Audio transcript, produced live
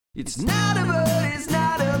It's not a bird, it's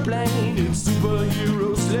not a plane, it's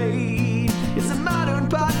Superhero Slate. It's a modern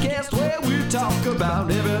podcast where we talk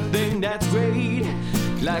about everything that's great,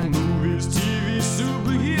 like movies, TV,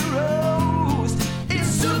 superheroes.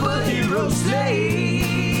 It's Superhero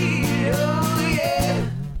Slate. Oh yeah.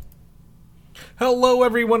 Hello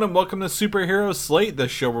everyone and welcome to Superhero Slate, the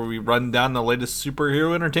show where we run down the latest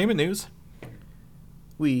superhero entertainment news.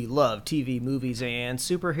 We love TV, movies, and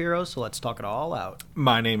superheroes, so let's talk it all out.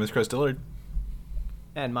 My name is Chris Dillard.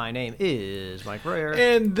 And my name is Mike Royer.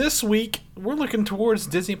 And this week, we're looking towards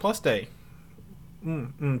Disney Plus Day.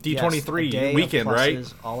 D23 yes, a day weekend, of right?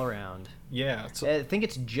 pluses all around. Yeah. I think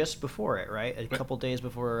it's just before it, right? A couple days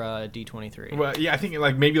before D23. Well, yeah, I think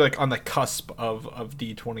maybe on the cusp of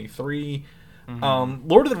D23.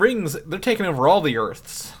 Lord of the Rings, they're taking over all the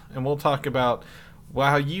Earths. And we'll talk about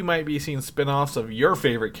how you might be seeing spin-offs of your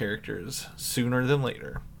favorite characters sooner than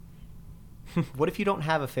later. What if you don't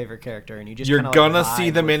have a favorite character and you just You're gonna vibe see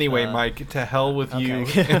them with, anyway, Mike. To hell with you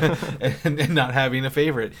Okay. and not having a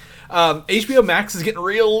favorite. HBO Max is getting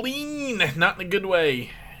real lean, not in a good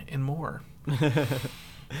way, and more.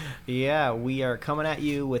 Yeah, we are coming at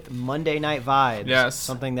you with Monday Night Vibes. Yes.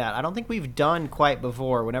 Something that I don't think we've done quite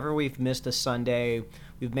before. Whenever we've missed a Sunday,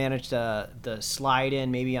 we've managed to slide in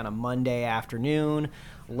maybe on a Monday afternoon,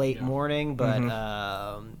 late morning,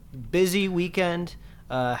 but busy weekend.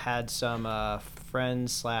 Had some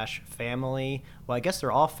friends / family. Well, I guess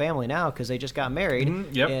they're all family now because they just got married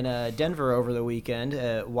in Denver over the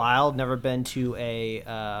weekend. Wild, never been to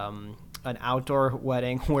an outdoor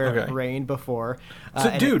wedding where it rained before.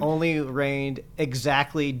 And it only rained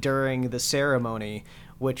exactly during the ceremony,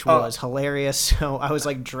 which was hilarious. So I was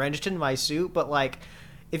drenched in my suit, but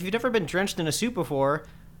if you've never been drenched in a suit before,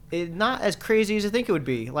 it's not as crazy as you think it would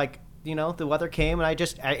be. The weather came and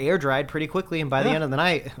I air dried pretty quickly, and by the end of the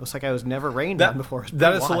night, it was like I was never rained on before.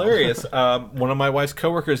 That is hilarious. One of my wife's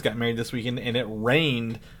coworkers got married this weekend, and it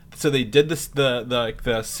rained. So they did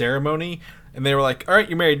the ceremony, and they were like, "All right,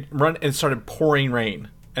 you're married, run!" And it started pouring rain,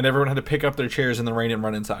 and everyone had to pick up their chairs in the rain and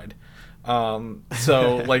run inside. So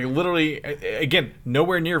literally, again,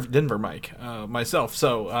 nowhere near Denver, Mike. Myself,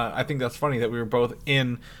 so I think that's funny that we were both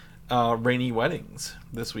in rainy weddings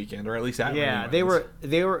this weekend, or at least at rainy weddings.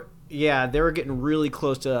 They were getting really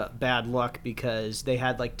close to bad luck because they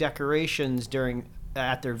had decorations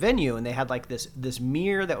at their venue, and they had this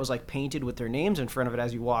mirror that was painted with their names in front of it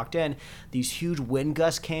as you walked in. These huge wind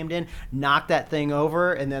gusts came in, knocked that thing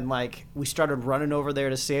over, and then we started running over there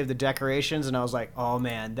to save the decorations, and I was like, oh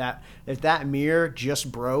man, if that mirror just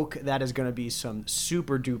broke, that is going to be some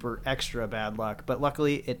super duper extra bad luck. But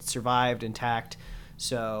luckily it survived intact.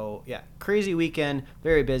 So, yeah, crazy weekend,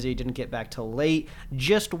 very busy, didn't get back till late.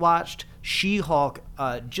 Just watched She-Hulk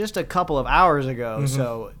just a couple of hours ago,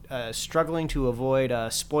 so struggling to avoid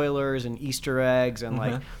spoilers and Easter eggs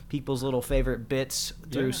and people's little favorite bits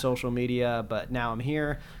through social media. But now I'm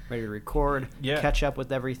here, ready to record, catch up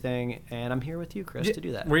with everything, and I'm here with you, Chris, to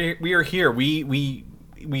do that. We are here. We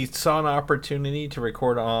saw an opportunity to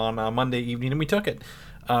record on Monday evening, and we took it.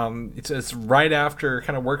 It's right after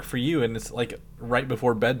kind of work for you, and it's right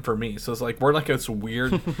before bed for me. So it's we're this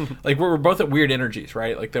weird, we're both at weird energies,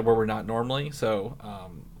 right? That where we're not normally. So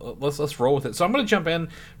let's roll with it. So I'm gonna jump in.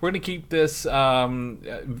 We're gonna keep this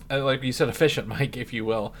like you said, efficient, Mike, if you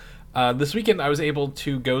will. This weekend I was able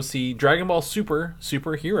to go see Dragon Ball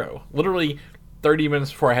Superhero. Literally 30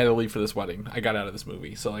 minutes before I had to leave for this wedding, I got out of this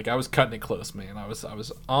movie. So I was cutting it close, man. I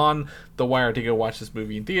was on the wire to go watch this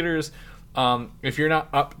movie in theaters. If you're not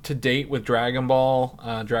up to date with Dragon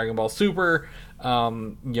Ball Super,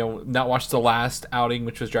 not watched the last outing,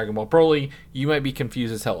 which was Dragon Ball Broly, you might be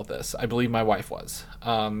confused as hell with this. I believe my wife was.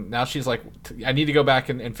 Now she's like, I need to go back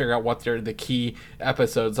and figure out what they're the key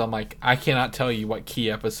episodes. I'm like, I cannot tell you what key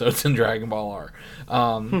episodes in Dragon Ball are.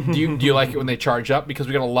 Do you like it when they charge up? Because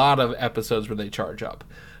we got a lot of episodes where they charge up.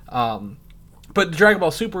 But Dragon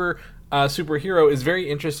Ball Superhero is very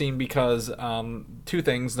interesting because two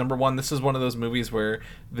things. Number one, this is one of those movies where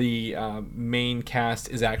the main cast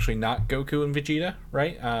is actually not Goku and Vegeta,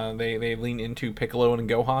 right? They lean into Piccolo and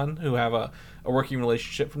Gohan, who have a working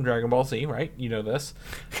relationship from Dragon Ball Z, right? You know this.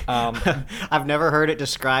 I've never heard it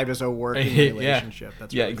described as a working relationship.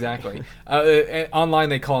 That's really exactly. Online,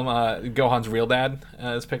 they call him Gohan's real dad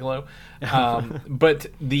as Piccolo. But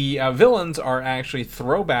the villains are actually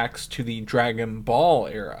throwbacks to the Dragon Ball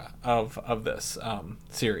era of this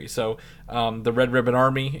series. So the Red Ribbon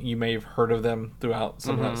Army, you may have heard of them throughout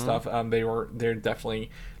some of that stuff. They're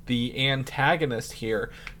definitely the antagonist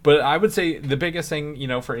here. But I would say the biggest thing,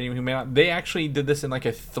 for anyone who may not, they actually did this in a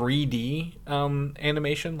 3D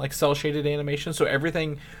animation, cel shaded animation. So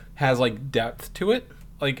everything has depth to it.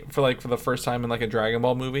 for the first time in like a Dragon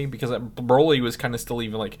Ball movie, because Broly was kind of still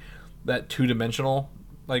even like that 2-dimensional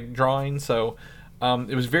like drawing. So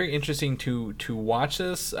it was very interesting to watch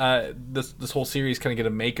this whole series kind of get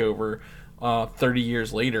a makeover 30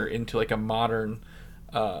 years later into like a modern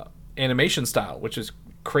animation style, which is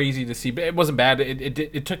crazy to see. But it wasn't bad.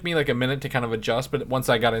 It took me like a minute to kind of adjust, but once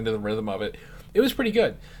I got into the rhythm of it, it was pretty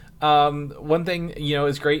good. One thing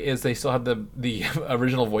is great is they still have the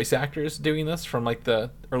original voice actors doing this from like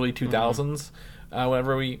the early 2000s.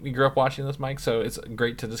 Whenever we grew up watching this, Mike, so it's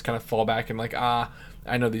great to just kind of fall back and like, I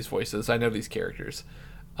know these voices, I know these characters.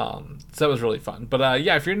 So that was really fun. But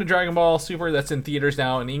yeah, if you're into Dragon Ball Super, that's in theaters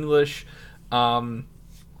now in English.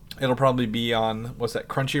 It'll probably be on, what's that,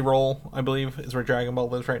 Crunchyroll, I believe, is where Dragon Ball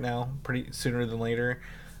lives right now, pretty sooner than later.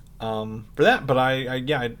 For that, but I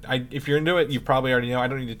if you're into it, you probably already know. I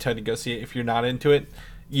don't need to tell you to go see it. If you're not into it,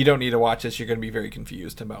 you don't need to watch this. You're going to be very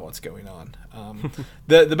confused about what's going on.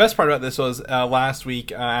 The best part about this was last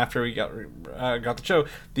week after we got the show,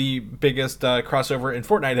 the biggest crossover in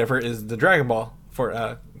Fortnite ever is the Dragon Ball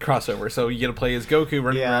crossover. So you get to play as Goku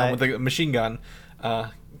running around with a machine gun,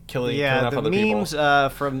 killing off other people.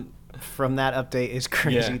 The memes from that update is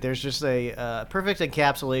crazy. Yeah. There's just a perfect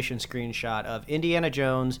encapsulation screenshot of Indiana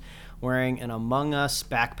Jones wearing an Among Us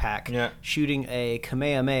backpack, shooting a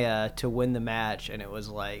Kamehameha to win the match, and it was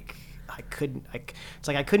like it's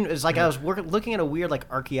like I was looking at a weird like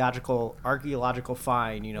archaeological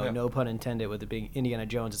find, no pun intended, with it being Indiana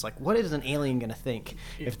Jones. It's like, what is an alien gonna think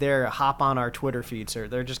if they're hop on our Twitter feed, sir?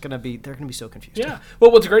 They're gonna be so confused. Yeah.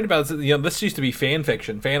 Well, what's great about it is this used to be fan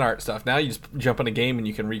fiction, fan art stuff. Now you just jump in a game and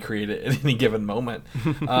you can recreate it at any given moment.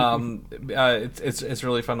 It's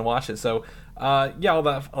really fun to watch it. So all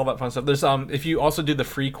that fun stuff. There's if you also do the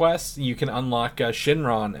free quests, you can unlock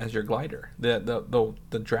Shinron as your glider, the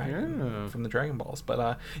dragon from the Dragon Balls.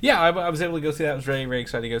 But I was able to go see that. I was very, very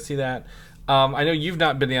excited to go see that. I know you've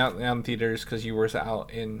not been out in theaters because you were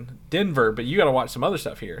out in Denver, but you got to watch some other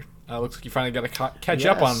stuff here. Looks like you finally got to catch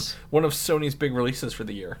up on one of Sony's big releases for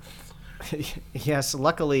the year. Yes,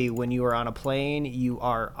 luckily when you are on a plane, you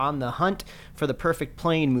are on the hunt for the perfect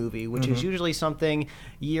plane movie, which is usually something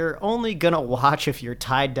you're only going to watch if you're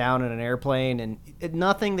tied down in an airplane, and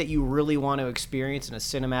nothing that you really want to experience in a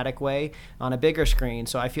cinematic way on a bigger screen.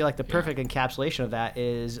 So I feel like the perfect encapsulation of that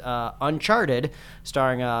is Uncharted,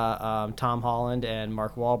 starring Tom Holland and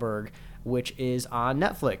Mark Wahlberg, which is on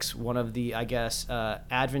Netflix. One of the, I guess,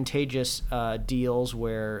 advantageous deals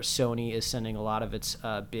where Sony is sending a lot of its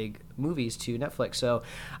big movies to Netflix. So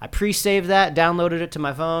I pre-saved that, downloaded it to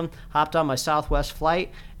my phone, hopped on my Southwest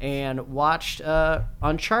flight, and watched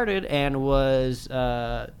Uncharted, and was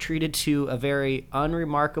treated to a very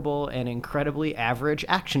unremarkable and incredibly average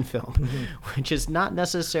action film, which is not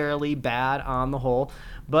necessarily bad on the whole.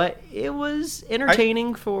 But it was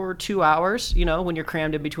entertaining for 2 hours, when you're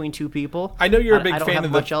crammed in between two people. I know you're a big fan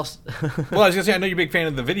of much else. Well, I was going to say, I know you're a big fan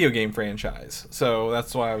of the video game franchise. So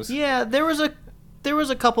that's why I was... Yeah, there was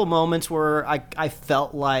a couple moments where I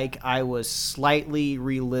felt like I was slightly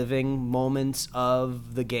reliving moments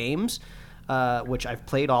of the games, which I've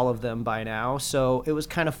played all of them by now. So it was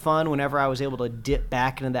kind of fun whenever I was able to dip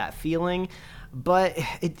back into that feeling. But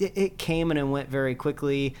it came and it went very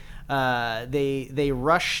quickly. They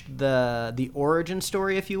rushed the origin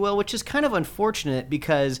story, if you will, which is kind of unfortunate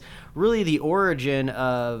because really the origin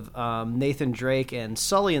of Nathan Drake and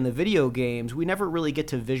Sully in the video games, we never really get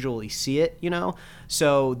to visually see it,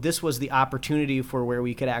 So this was the opportunity for where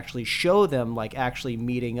we could actually show them like actually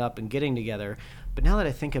meeting up and getting together. But now that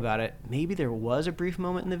I think about it, maybe there was a brief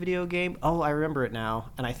moment in the video game. Oh, I remember it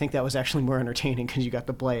now. And I think that was actually more entertaining because you got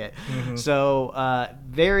to play it. So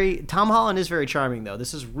Tom Holland is very charming, though.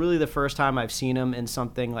 This is really the first time I've seen him in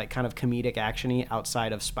something like kind of comedic action-y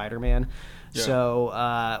outside of Spider-Man. Yeah.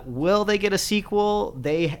 So will they get a sequel?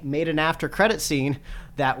 They made an after-credit scene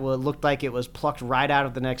that looked like it was plucked right out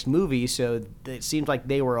of the next movie. So it seemed like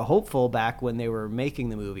they were hopeful back when they were making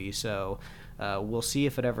the movie. So... we'll see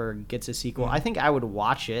if it ever gets a sequel. I think I would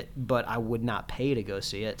watch it, but I would not pay to go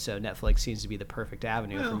see it. So Netflix seems to be the perfect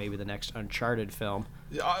avenue for maybe the next Uncharted film.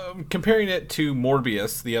 Comparing it to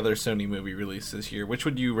Morbius, the other Sony movie released this year, which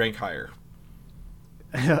would you rank higher?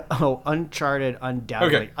 Uncharted,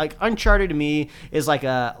 undoubtedly. Okay. Like Uncharted to me is like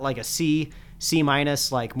a C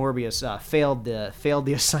minus. Like Morbius failed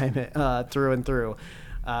the assignment through and through.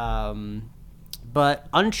 But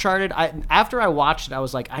Uncharted, after I watched it, I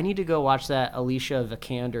was like, I need to go watch that Alicia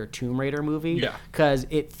Vikander Tomb Raider movie. Yeah. Because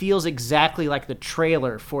it feels exactly like the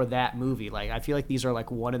trailer for that movie. Like, I feel like these are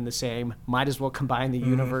like one and the same. Might as well combine the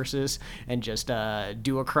universes and just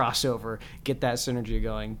do a crossover, get that synergy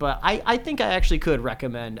going. But I think I actually could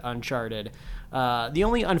recommend Uncharted. The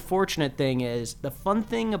only unfortunate thing is, the fun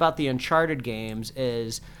thing about the Uncharted games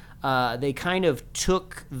is they kind of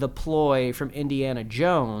took the ploy from Indiana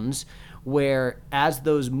Jones, where as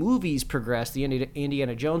those movies progress, the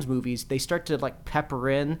Indiana Jones movies, they start to like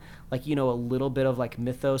pepper in like, you know, a little bit of like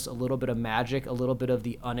mythos, a little bit of magic, a little bit of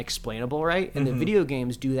the unexplainable, right? And the video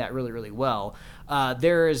games do that really, really well.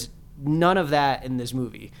 There is none of that in this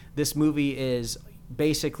movie. This movie is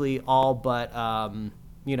basically all but,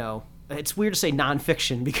 you know, it's weird to say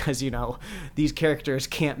nonfiction because, you know, these characters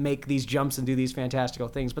can't make these jumps and do these fantastical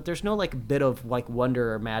things, but there's no like bit of like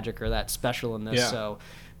wonder or magic or that special in this. Yeah. So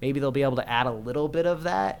maybe they'll be able to add a little bit of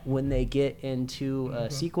that when they get into a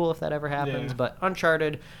sequel, if that ever happens. Yeah. But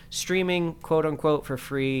Uncharted, streaming, quote unquote, for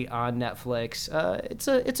free on Netflix.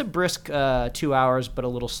 It's a brisk 2 hours, but a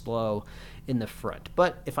little slow in the front.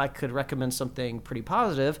 But if I could recommend something pretty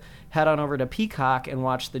positive, head on over to Peacock and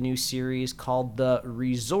watch the new series called The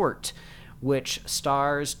Resort, which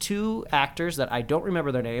stars two actors that I don't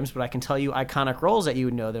remember their names, but I can tell you iconic roles that you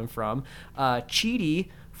would know them from. Chidi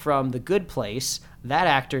from The Good Place, that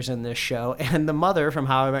actor's in this show, and the mother from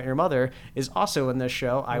How I Met Your Mother is also in this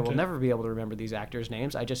show. I will never be able to remember these actors'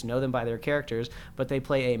 names. I just know them by their characters, but they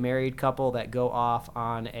play a married couple that go off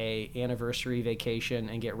on a anniversary vacation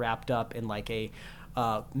and get wrapped up in like a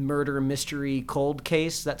murder mystery cold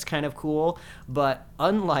case. That's kind of cool. But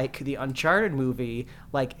unlike the Uncharted movie,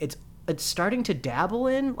 like it's starting to dabble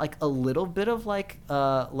in like a little bit of like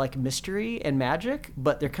mystery and magic,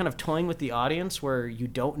 but they're kind of toying with the audience where you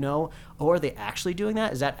don't know, oh, are they actually doing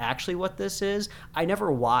that? Is that actually what this is? I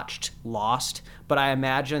never watched Lost, but I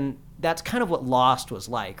imagine that's kind of what Lost was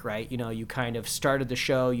like, right? You know, you kind of started the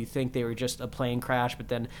show, you think they were just a plane crash, but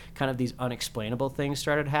then kind of these unexplainable things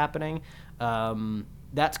started happening.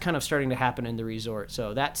 That's kind of starting to happen in The Resort.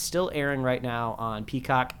 So that's still airing right now on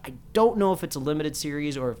Peacock. I don't know if it's a limited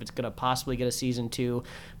series or if it's going to possibly get a season 2,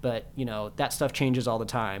 but, you know, that stuff changes all the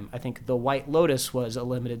time. I think The White Lotus was a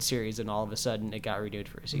limited series, and all of a sudden it got renewed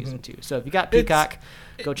for a season 2. So if you got Peacock,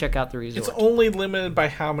 go check out The Resort. It's only limited by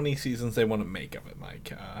how many seasons they want to make of it,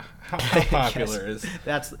 Mike. How popular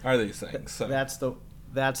are these things? So. That's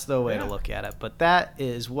the way to look at it. But that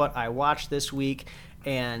is what I watched this week.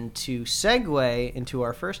 And to segue into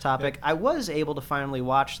our first topic, I was able to finally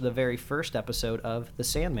watch the very first episode of The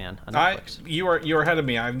Sandman on Netflix. You are ahead of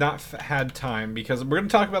me. I've not had time because we're going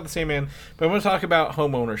to talk about The Sandman, but I'm going to talk about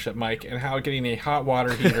home ownership, Mike, and how getting a hot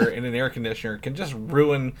water heater and an air conditioner can just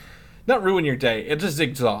not ruin your day. It just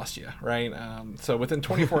exhausts you, right? So within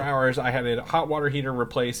 24 hours, I had a hot water heater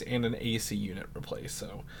replaced and an AC unit replaced.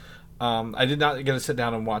 So I did not get to sit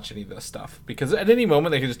down and watch any of this stuff because at any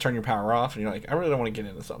moment they could just turn your power off and you're like, I really don't want to get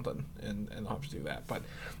into something and I'll have to do that. But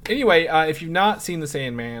anyway, if you've not seen The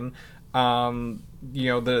Sandman, you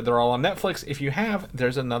know, they're all on Netflix. If you have,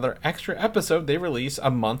 there's another extra episode they release a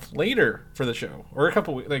month later for the show, or a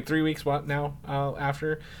couple weeks, like 3 weeks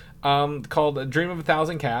after, called A Dream of a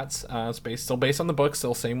Thousand Cats. It's still based on the book,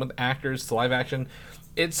 still same with actors, it's live action.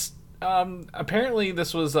 It's apparently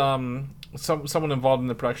this was someone involved in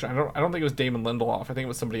the production. I don't think it was Damon Lindelof. I think it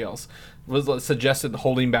was somebody else. Was suggested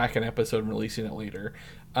holding back an episode and releasing it later.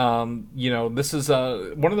 You know, this is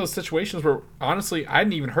one of those situations where honestly I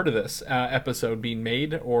hadn't even heard of this episode being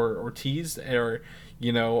made or teased or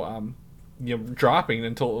dropping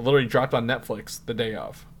until it literally dropped on Netflix the day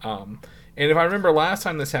of. And if I remember last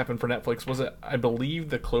time this happened for Netflix, was it, I believe,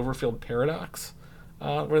 the Cloverfield Paradox,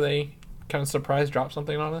 where they kind of surprise dropped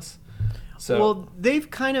something on us. So, well, they've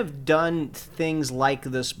kind of done things like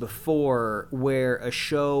this before where a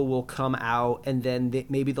show will come out and then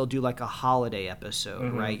maybe they'll do like a holiday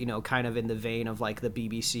episode, right? You know, kind of in the vein of like the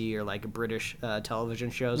BBC or like British television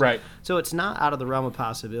shows. Right. So it's not out of the realm of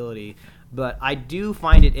possibility. But I do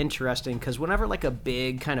find it interesting because whenever like a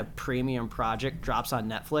big kind of premium project drops on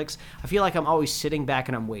Netflix, I feel like I'm always sitting back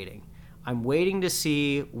and I'm waiting. I'm waiting to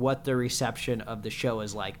see what the reception of the show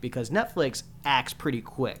is like because Netflix acts pretty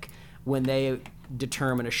quick when they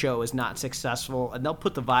determine a show is not successful, and they'll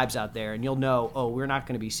put the vibes out there, and you'll know, oh, we're not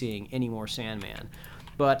going to be seeing any more Sandman.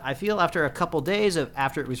 But I feel after a couple days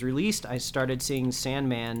after it was released, I started seeing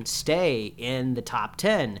Sandman stay in the top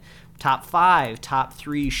 10. top 5, top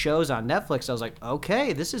 3 shows on Netflix. I was like,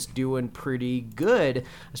 okay, this is doing pretty good,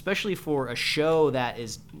 especially for a show that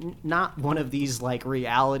is not one of these like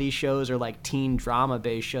reality shows or like teen drama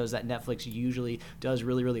based shows that Netflix usually does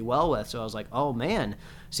really, really well with. So I was like, oh man,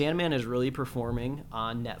 Sandman is really performing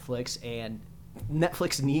on Netflix, and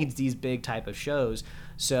Netflix needs these big type of shows.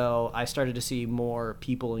 So I started to see more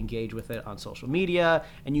people engage with it on social media,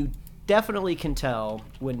 and you definitely can tell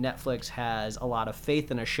when Netflix has a lot of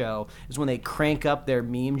faith in a show is when they crank up their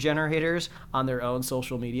meme generators on their own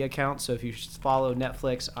social media accounts. So if you follow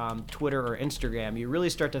Netflix on Twitter or Instagram, you really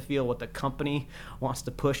start to feel what the company wants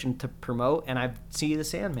to push and to promote. And I see the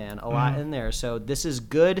Sandman a lot in there. So this is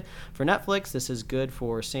good for Netflix. This is good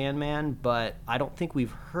for Sandman, but I don't think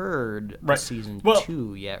we've heard season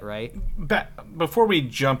 2 yet, right? Before we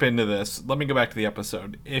jump into this, let me go back to the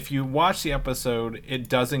episode. If you watch the episode, it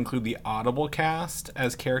does include the Audible cast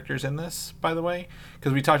as characters in this, by the way,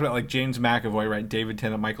 because we talked about like James McAvoy, right? David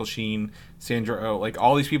Tennant, Michael Sheen, Sandra Oh, like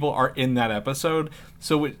all these people are in that episode.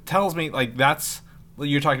 So it tells me like that's,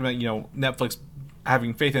 you're talking about, you know, Netflix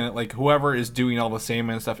having faith in it. Like whoever is doing all the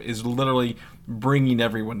Sandman stuff is literally bringing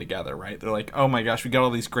everyone together, right? They're like, oh my gosh, we got all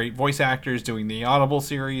these great voice actors doing the Audible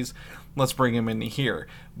series. Let's bring them in here.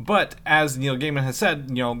 But as Neil Gaiman has said,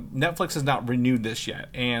 you know, Netflix has not renewed this yet,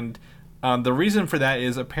 and the reason for that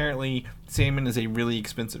is apparently Sandman is a really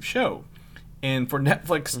expensive show. And for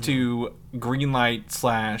Netflix to greenlight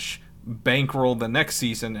 / bankroll the next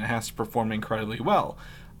season, it has to perform incredibly well.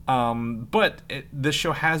 But this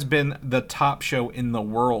show has been the top show in the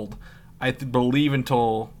world, I believe,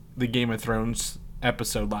 until the Game of Thrones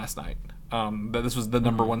episode last night. That this was the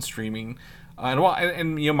number one streaming.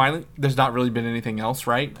 And you know, there's not really been anything else,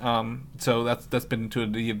 right? So that's been to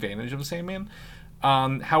the advantage of the Sandman.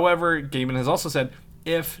 However, Gaiman has also said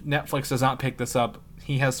if Netflix does not pick this up,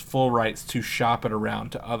 he has full rights to shop it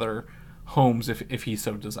around to other homes if he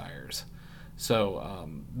so desires.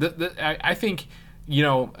 So I think, you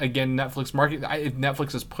know, again, Netflix market. If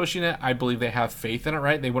Netflix is pushing it, I believe they have faith in it,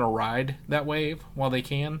 right? They want to ride that wave while they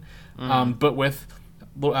can. But with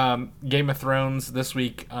Game of Thrones this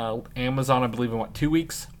week, Amazon, I believe, in 2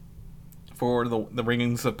 weeks for the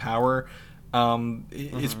Rings of Power,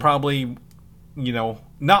 it's probably, you know,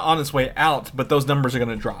 not on its way out, but those numbers are going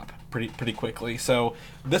to drop pretty quickly. So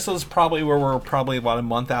this is probably where we're probably about a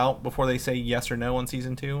month out before they say yes or no on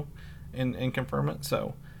season 2 and confirm it.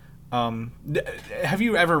 So have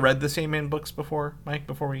you ever read the Sandman books before, Mike,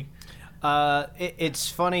 before we...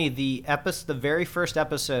 It's funny. The very first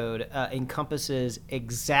episode encompasses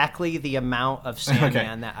exactly the amount of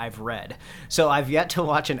Sandman that I've read. So I've yet to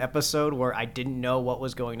watch an episode where I didn't know what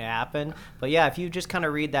was going to happen. But yeah, if you just kind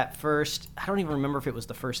of read that first, I don't even remember if it was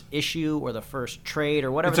the first issue or the first trade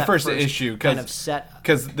or whatever. It's the first issue, kind of set,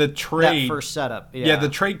 because the trade, that first setup. Yeah, the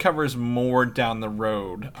trade covers more down the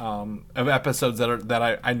road of episodes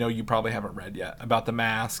that I know you probably haven't read yet, about the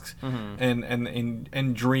masks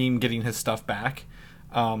and Dream getting his stuff back.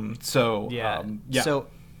 So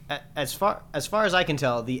as far as I can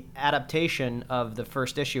tell, the adaptation of the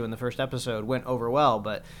first issue and the first episode went over well,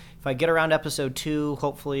 but if I get around episode 2,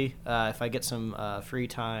 hopefully, if I get some free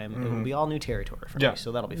time, it will be all new territory for me,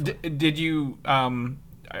 so that'll be fun. Did you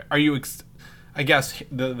are you I guess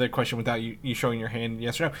the question, without you showing your hand,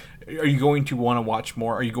 yes or no, are you going to want to watch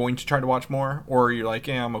more? Are you going to try to watch more, or are you like,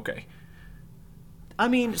 yeah, I'm okay? I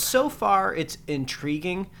mean, so far it's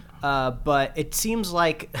intriguing, but it seems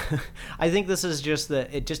like I think this is just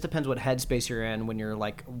it just depends what headspace you're in when you're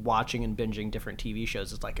like watching and binging different TV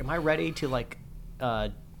shows. It's like, am I ready to like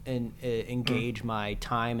engage my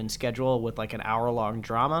time and schedule with like an hour-long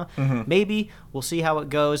drama? Maybe. We'll see how it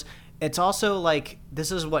goes. It's also like,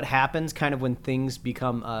 this is what happens kind of when things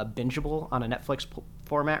become bingeable on a Netflix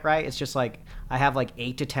format, right? It's just like I have like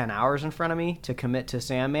 8 to 10 hours in front of me to commit to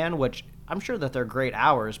Sandman, which I'm sure that they're great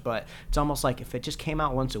hours, but it's almost like if it just came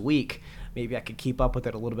out once a week, maybe I could keep up with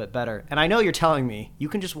it a little bit better. And I know you're telling me you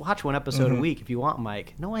can just watch one episode a week if you want,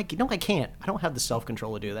 Mike. No, I can't. I don't have the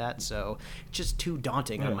self-control to do that, so it's just too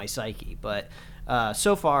daunting on my psyche. But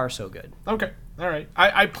so far, so good. Okay. All right.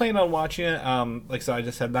 I plan on watching it. Like I said, I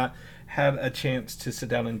just had not had a chance to sit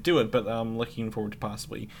down and do it, but I'm looking forward to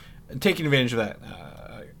possibly taking advantage of that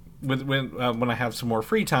when I have some more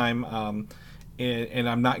free time. And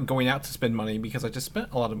I'm not going out to spend money because I just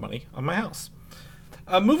spent a lot of money on my house.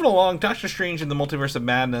 Moving along, Doctor Strange in the Multiverse of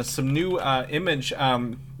Madness. Some new image,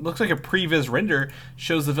 looks like a previs render,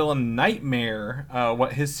 shows the villain Nightmare,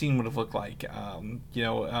 what his scene would have looked like.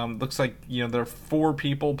 Looks like, there are 4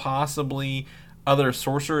 people, possibly other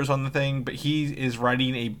sorcerers on the thing, but he is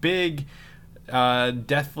riding a big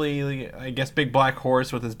deathly, I guess, big black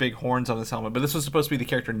horse with his big horns on his helmet. But this was supposed to be the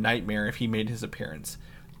character Nightmare if he made his appearance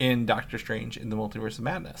in Doctor Strange in the Multiverse of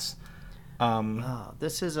Madness.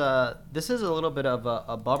 This is a little bit of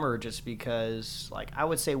a bummer, just because, like, I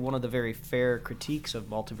would say one of the very fair critiques of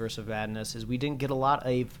Multiverse of Madness is we didn't get a lot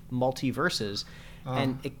of multiverses.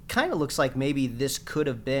 And it kind of looks like maybe this could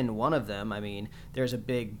have been one of them. I mean, there's a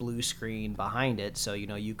big blue screen behind it, so, you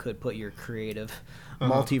know, you could put your creative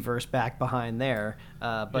multiverse back behind there.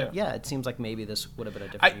 But yeah, it seems like maybe this would have been a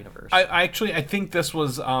different universe. I think this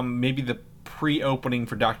was maybe the pre-opening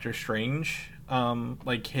for Doctor Strange,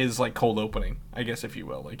 like his like cold opening, I guess, if you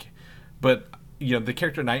will. Like, but you know, the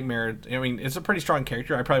character Nightmare, I mean, it's a pretty strong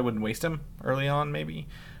character. I probably wouldn't waste him early on, maybe.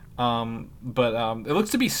 But it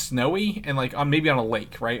looks to be snowy and like maybe on a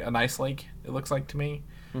lake, right? A nice lake, it looks like to me.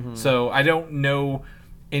 Mm-hmm. So I don't know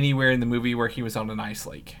anywhere in the movie where he was on an ice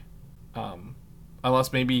lake.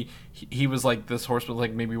 Unless maybe he was like, this horse was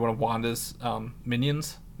like maybe one of Wanda's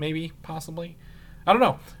minions, maybe, possibly. I don't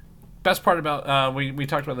know. Best part about, we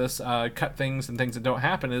talked about this, cut things and things that don't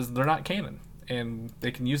happen is they're not canon. And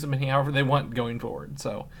they can use them however they want going forward.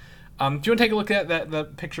 So if you want to take a look at the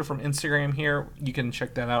picture from Instagram here, you can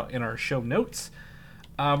check that out in our show notes.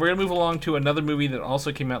 We're going to move along to another movie that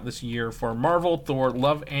also came out this year for Marvel, Thor,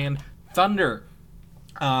 Love and Thunder.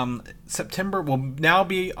 September will now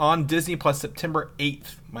be on Disney Plus September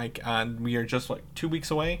 8th, Mike. We are just like 2 weeks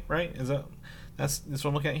away, right? That's what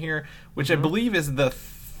I'm looking at here, which I believe is the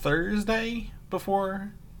Thursday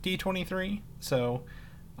before D23. So,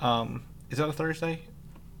 is that a Thursday?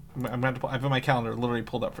 I'm going to I have my calendar literally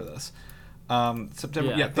pulled up for this.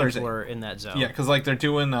 September, Thursday. We're in that zone. Yeah, because like they're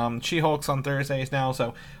doing She-Hulks on Thursdays now,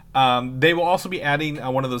 so they will also be adding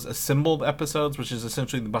one of those assembled episodes, which is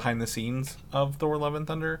essentially the behind the scenes of Thor: Love and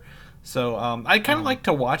Thunder. So I kind of like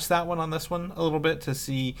to watch that one on this one a little bit to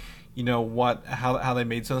see, you know, how they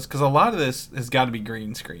made this, because a lot of this has got to be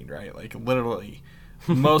green screened, right? Like literally.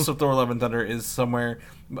 Most of Thor: Love and Thunder is somewhere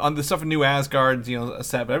on the stuff in New Asgard, you know, a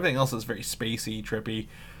set, but everything else is very spacey, trippy.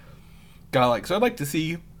 So I'd like to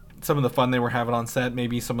see some of the fun they were having on set,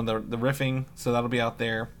 maybe some of the riffing, so that'll be out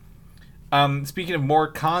there. Speaking of more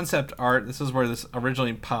concept art, this is where this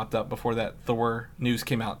originally popped up before that Thor news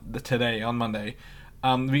came out today on Monday.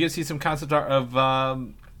 We get to see some concept art of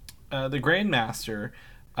the Grandmaster,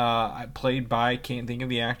 played by, can't think of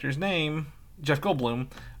the actor's name, Jeff Goldblum,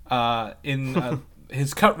 in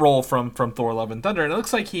his cut role from Thor: Love and Thunder. And it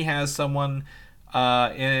looks like he has someone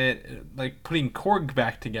in it, like putting Korg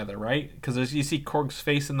back together, right? Because you see Korg's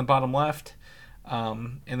face in the bottom left,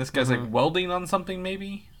 and this guy's like welding on something,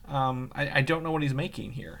 maybe. I don't know what he's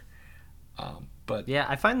making here, but yeah,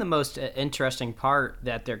 I find the most interesting part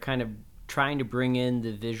that they're kind of trying to bring in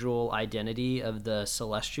the visual identity of the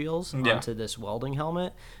Celestials onto this welding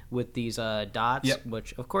helmet with these dots,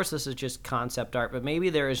 which of course this is just concept art, but maybe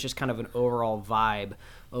there is just kind of an overall vibe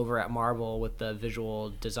over at Marvel with the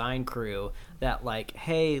visual design crew that, like,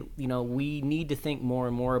 hey, you know, we need to think more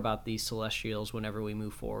and more about these Celestials whenever we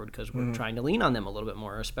move forward, because we're trying to lean on them a little bit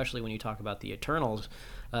more, especially when you talk about the Eternals.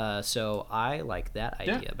 So I like that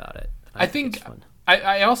idea about it. I think it's fun.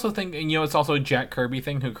 I also think, you know, it's also a Jack Kirby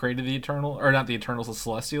thing who created the Eternal, or not the Eternals, the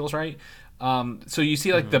Celestials, right? So you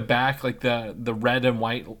see like the back, like the red and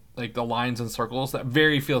white, like the lines and circles, that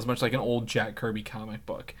very feels much like an old Jack Kirby comic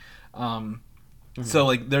book. So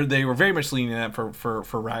like they were very much leaning that for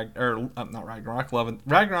Ragnarok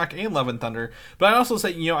and Love and Thunder. But I also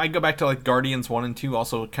say, you know, I go back to like Guardians 1 and 2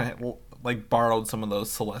 also kind of like borrowed some of those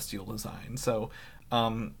celestial designs. So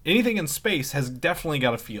anything in space has definitely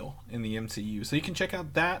got a feel in the MCU. So you can check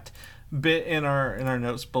out that bit in our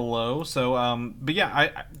notes below. So but yeah,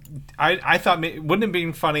 I thought, wouldn't it have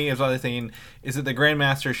been funny, as other thing is that the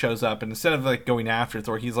Grandmaster shows up, and instead of like going after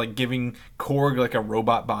Thor, he's like giving Korg like a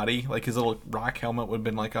robot body, like his little rock helmet would have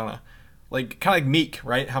been like on a, like kind of like Meek,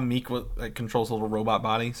 right? How Meek like controls a little robot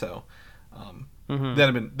body. So that'd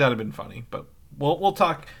have been funny. But we'll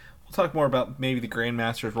talk more about maybe the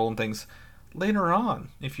Grandmaster's role in things later on,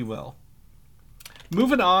 if you will.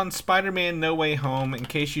 Moving on, Spider-Man No Way Home. In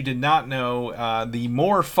case you did not know, the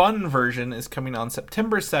more fun version is coming on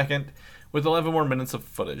September 2nd with 11 more minutes of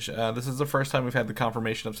footage. This is the first time we've had the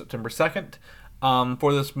confirmation of September 2nd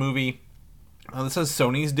for this movie. This is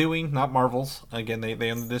Sony's doing, not Marvel's. Again,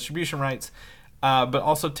 they own the distribution rights. But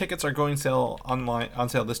also tickets are going on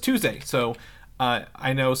sale this Tuesday. So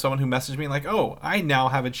I know someone who messaged me like, oh, I now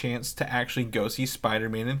have a chance to actually go see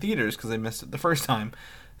Spider-Man in theaters because I missed it the first time.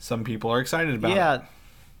 Some people are excited about it. Yeah,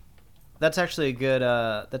 that's actually a good.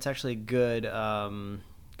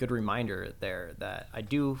 Good reminder there that I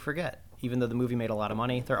do forget. even though the movie made a lot of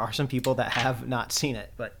money, there are some people that have not seen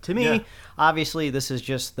it. But to me, Yeah. obviously, this is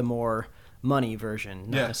just the more money version,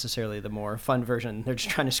 not Yeah. necessarily the more fun version. They're just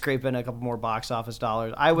trying to scrape in a couple more box office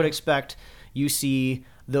dollars. I would expect you see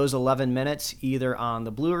those 11 minutes either on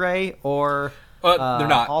the Blu-ray or They're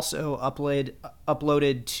not. also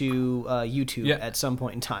uploaded to YouTube Yeah. at some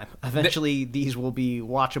point in time. Eventually, these will be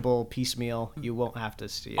watchable piecemeal. You won't have to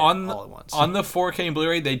see it On all at once. on the 4K and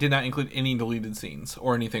Blu-ray, they did not include any deleted scenes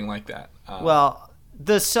or anything like that. Well,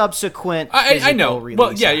 the subsequent I know. physical Well,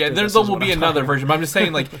 release yeah, after there this will is what be I'm another talking version. But I'm just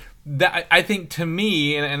saying, like that. I think to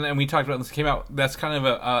me, and we talked about this came out. That's kind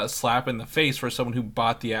of a slap in the face for someone who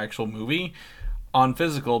bought the actual movie on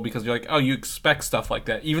physical, because you're like, oh, you expect stuff like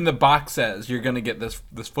that. Even the box says you're going to get this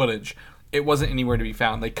footage. It wasn't anywhere to be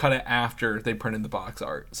found. They cut it after they printed the box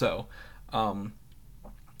art. So,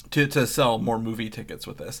 to sell more movie tickets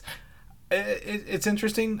with this. It's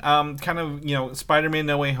interesting. Kind of, Spider-Man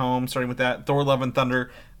No Way Home, starting with that. Thor Love and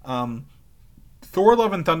Thunder. Thor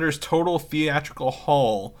Love and Thunder's total theatrical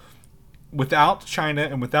haul without China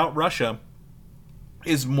and without Russia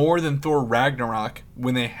is more than Thor Ragnarok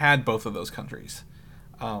when they had both of those countries.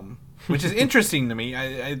 Which is interesting to me.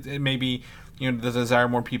 It may be, the desire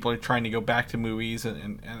more people are trying to go back to movies,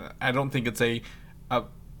 and I don't think it's a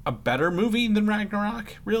better movie than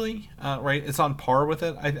Ragnarok, really. Right? It's on par with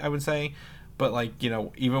it, I would say. But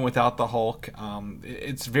even without the Hulk,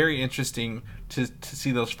 it's very interesting to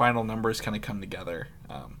see those final numbers kind of come together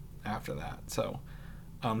after that. So,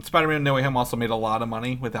 Spider-Man No Way Home also made a lot of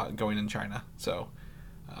money without going in China. So,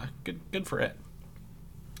 good for it.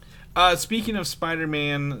 Speaking of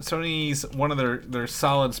Spider-Man, Sony's one of their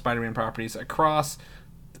solid Spider-Man properties Across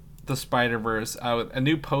the Spider-Verse. A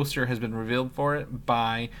new poster has been revealed for it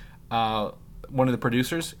by one of the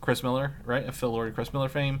producers, Chris Miller, right? Of Phil Lord, Chris Miller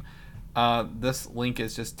fame. This link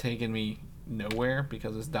is just taking me nowhere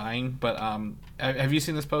because it's dying. But have you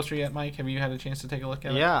seen this poster yet, Mike? Have you had a chance to take a look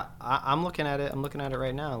at it? Yeah, I'm looking at it. I'm looking at it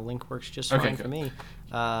right now. Link works just fine for me.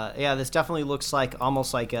 Yeah, this definitely looks like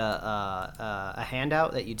almost like a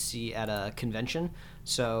handout that you'd see at a convention.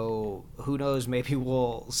 So who knows? Maybe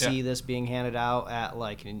we'll see this being handed out at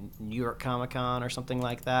like New York Comic Con or something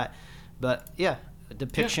like that. But yeah, a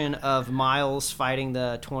depiction of Miles fighting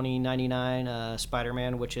the 2099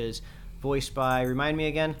 Spider-Man, which is voiced by, remind me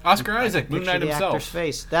again? Oscar Isaac, Moon Knight himself. Actor's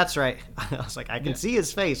face. That's right. I was like, I can see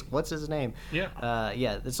his face. What's his name?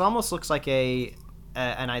 Yeah. This almost looks like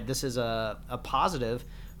this is a positive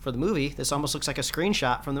for the movie. This almost looks like a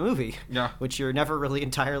screenshot from the movie. Yeah. Which you're never really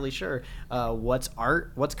entirely sure what's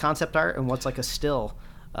art, what's concept art, and what's like a still.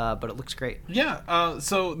 But it looks great. Yeah.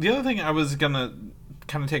 So the other thing I was gonna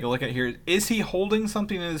kind of take a look at here is he holding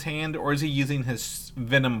something in his hand, or is he using his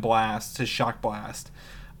Venom blast, his shock blast?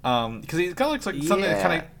 Because he kind of looks like something that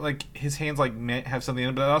kind of like his hands like may have something in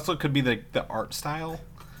it, but it also could be the art style.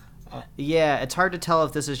 Yeah, it's hard to tell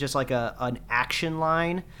if this is just like an action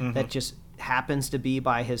line that just happens to be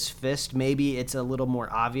by his fist. Maybe it's a little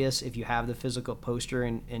more obvious if you have the physical poster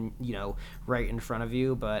and right in front of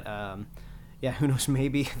you. But yeah, who knows?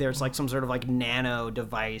 Maybe there's like some sort of like nano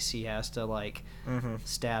device he has to like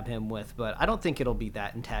stab him with. But I don't think it'll be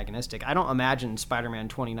that antagonistic. I don't imagine Spider-Man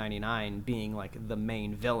 2099 being like the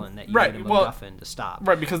main villain that you need a MacGuffin to stop.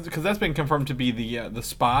 Right, because that's been confirmed to be the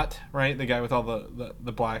Spot, right? The guy with all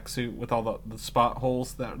the black suit with all the spot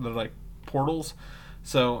holes that are like portals.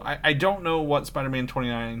 So I don't know what Spider-Man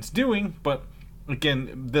 2099's doing, but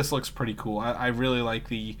again, this looks pretty cool. I really like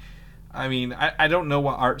the... I mean, I don't know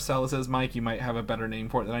what art style this is, Mike. You might have a better name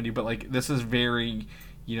for it than I do, but like this is very,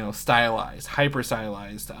 stylized, hyper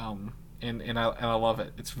stylized, and I love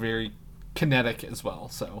it. It's very kinetic as well.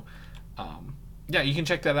 So, yeah, you can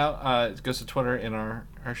check that out. It goes to Twitter in our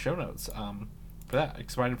show notes. For that,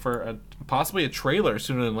 excited for possibly a trailer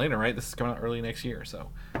sooner than later, right? This is coming out early next year, so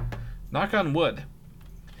knock on wood.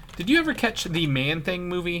 Did you ever catch the Man-Thing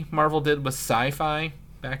movie Marvel did with Sci-Fi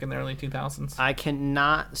back in the early 2000s? I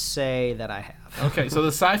cannot say that I have. Okay, so the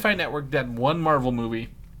Sci-Fi Network did one Marvel movie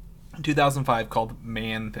in 2005 called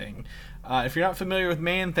Man-Thing. If you're not familiar with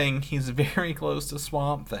Man-Thing, he's very close to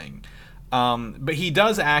Swamp Thing. But he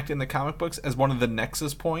does act in the comic books as one of the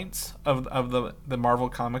nexus points of the Marvel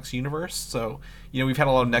Comics universe. So, we've had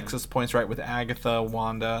a lot of nexus points, right, with Agatha,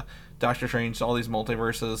 Wanda, Doctor Strange, all these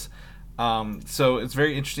multiverses. So it's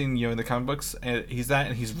very interesting, in the comic books. He's that,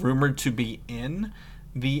 and he's rumored to be in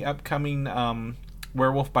the upcoming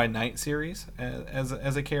Werewolf by Night series as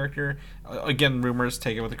a character. Again, rumors,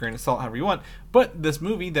 take it with a grain of salt, however you want. But this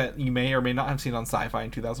movie that you may or may not have seen on Sci-Fi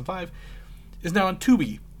in 2005 is now on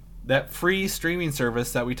Tubi, that free streaming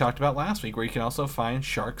service that we talked about last week, where you can also find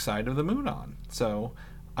Shark Side of the Moon on. So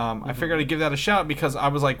I figured I'd give that a shout because I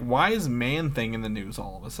was like, why is Man-Thing in the news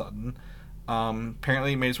all of a sudden?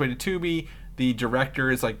 Apparently it made its way to Tubi. The director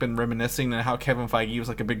has like been reminiscing on how Kevin Feige was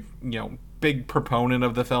like a big proponent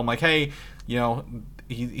of the film. Like, hey,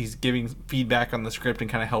 he's giving feedback on the script and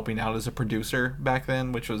kind of helping out as a producer back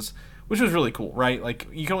then, which was really cool, right? Like,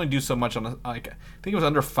 you can only do so much on I think it was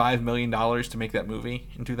under $5 million to make that movie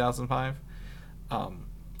in 2005.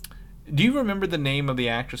 Do you remember the name of the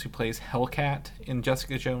actress who plays Hellcat in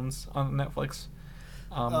Jessica Jones on Netflix?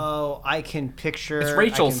 I can picture. It's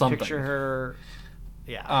Rachel something. Picture her.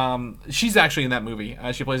 Yeah. She's actually in that movie.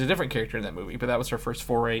 She plays a different character in that movie, but that was her first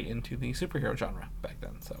foray into the superhero genre back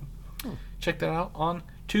then. So check that out on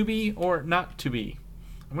Tubi or not Tubi.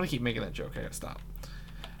 I'm gonna keep making that joke. I gotta stop.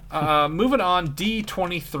 Moving on,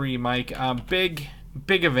 D23, Mike. Big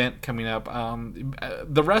event coming up.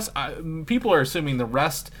 The rest, people are assuming the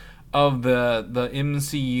rest of the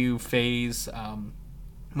MCU phase,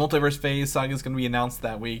 multiverse phase saga is going to be announced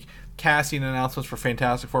that week. Casting announcements for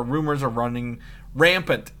Fantastic Four. Rumors are running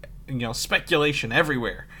rampant. Speculation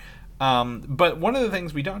everywhere. But one of the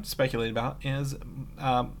things we don't have to speculate about is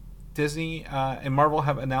Disney and Marvel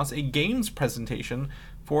have announced a games presentation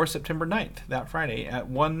for September 9th, that Friday, at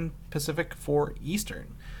 1 Pacific, 4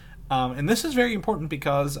 Eastern. And this is very important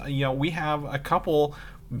because, we have a couple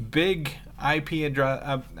big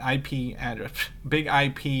big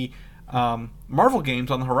IP Marvel games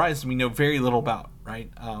on the horizon we know very little about, right?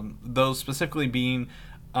 Those specifically being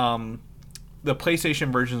the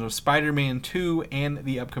PlayStation versions of Spider-Man 2 and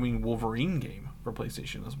the upcoming Wolverine game for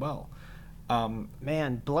PlayStation as well.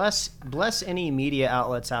 Man, bless any media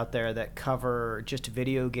outlets out there that cover just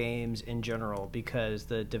video games in general, because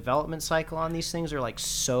the development cycle on these things are like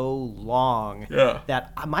so long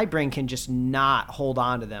that my brain can just not hold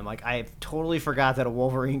on to them. Like, I totally forgot that a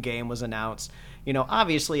Wolverine game was announced.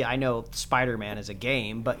 Obviously I know Spider-Man is a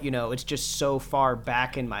game, but it's just so far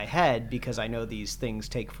back in my head because I know these things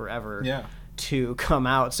take forever to come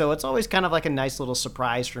out. So it's always kind of like a nice little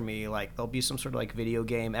surprise for me. Like, there'll be some sort of like video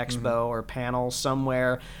game expo or panel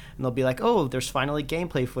somewhere, and they'll be like, oh, there's finally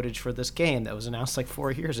gameplay footage for this game that was announced like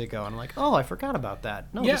 4 years ago. And I'm like, oh, I forgot about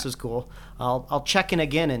that. No, this is cool. I'll check in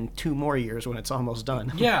again in 2 more years when it's almost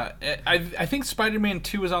done. Yeah, I think Spider-Man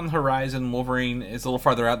 2 is on the horizon. Wolverine is a little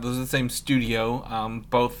farther out. Those are the same studio.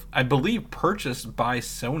 Both, I believe, purchased by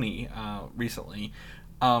Sony recently.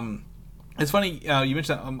 It's funny, you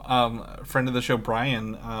mentioned a friend of the show,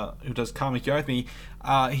 Brian, who does Comic Yard with me.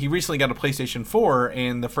 He recently got a PlayStation 4,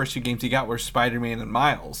 and the first 2 games he got were Spider-Man and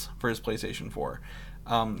Miles for his PlayStation 4.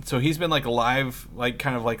 So he's been live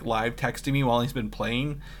texting me while he's been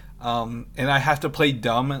playing. And I have to play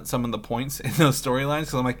dumb at some of the points in those storylines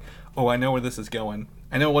because I'm like, oh, I know where this is going.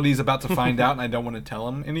 I know what he's about to find out, and I don't want to tell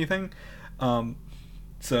him anything.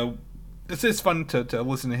 So it's just fun to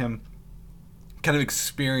listen to him kind of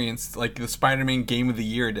experienced like the Spider-Man Game of the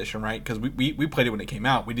Year edition, right? Because we played it when it came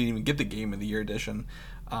out. We didn't even get the Game of the Year edition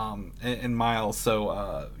in Miles.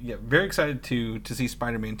 So very excited to see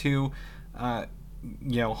Spider-Man 2.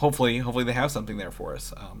 Hopefully they have something there for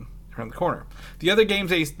us around the corner. The other games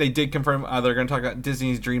they did confirm, they're going to talk about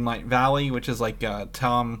Disney's Dreamlight Valley, which is like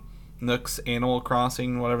Tom Nook's Animal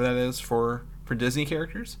Crossing, whatever that is for Disney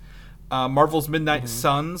characters. Marvel's Midnight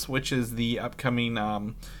Suns, which is the upcoming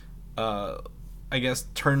I guess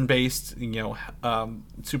turn-based,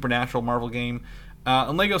 supernatural Marvel game,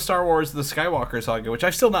 and Lego Star Wars: The Skywalker Saga, which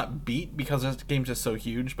I've still not beat because this game's just so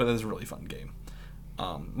huge, but it's a really fun game.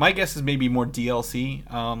 My guess is maybe more DLC,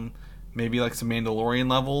 maybe like some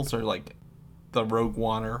Mandalorian levels or like the Rogue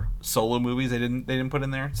One or Solo movies they didn't put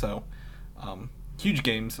in there. So huge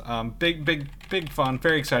games, big fun.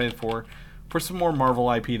 Very excited for some more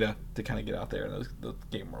Marvel IP to kind of get out there in the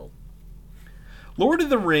game world. Lord of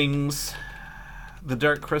the Rings, the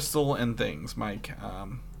Dark Crystal and things, Mike.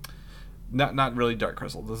 Not really Dark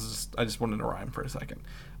Crystal. I just wanted to rhyme for a second.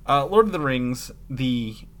 Lord of the Rings,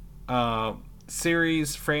 the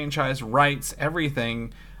series, franchise, rights,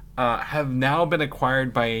 everything have now been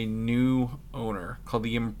acquired by a new owner called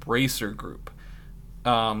the Embracer Group.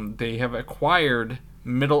 They have acquired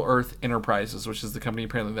Middle-earth Enterprises, which is the company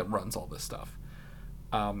apparently that runs all this stuff.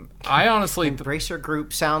 I honestly... Embracer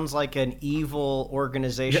Group sounds like an evil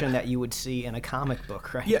organization that you would see in a comic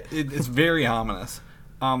book, right? Yeah, it's very ominous.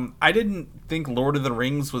 I didn't think Lord of the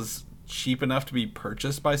Rings was cheap enough to be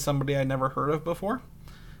purchased by somebody I'd never heard of before.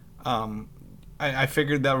 I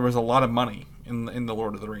figured there was a lot of money in the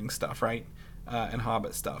Lord of the Rings stuff, right? And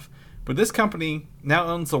Hobbit stuff. But this company now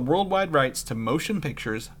owns the worldwide rights to motion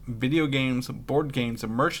pictures, video games, board games,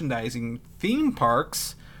 and merchandising, theme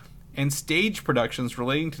parks, and stage productions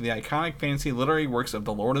relating to the iconic fantasy literary works of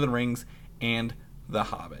The Lord of the Rings and The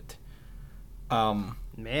Hobbit.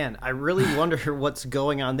 Man, I really wonder what's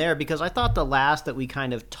going on there, because I thought the last that we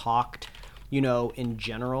kind of talked, in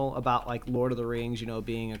general about like Lord of the Rings,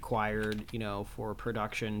 being acquired, for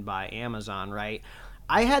production by Amazon, right?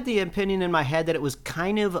 I had the opinion in my head that it was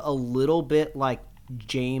kind of a little bit like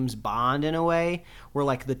James Bond in a way, where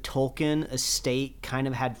like the Tolkien estate kind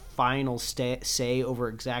of had final say over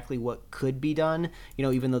exactly what could be done,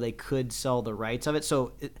 even though they could sell the rights of it.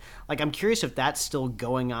 So I'm curious if that's still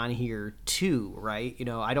going on here too, right?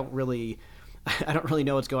 I don't really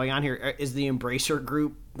know what's going on here. Is the Embracer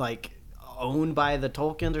Group like owned by the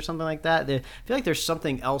Tolkiens or something like that? I feel like there's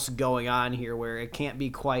something else going on here where it can't be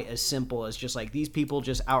quite as simple as just like these people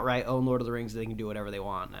just outright own Lord of the Rings, they can do whatever they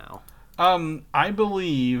want now. I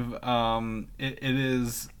believe it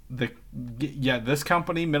is this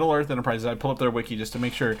company, Middle Earth Enterprises, I pull up their wiki just to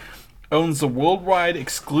make sure, owns the worldwide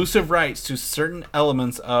exclusive rights to certain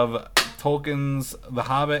elements of Tolkien's The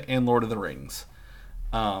Hobbit and Lord of the Rings.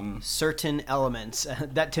 Certain elements.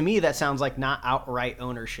 That to me, that sounds like not outright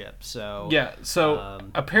ownership. So yeah. So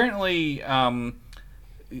apparently,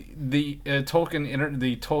 the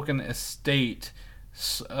Tolkien estate,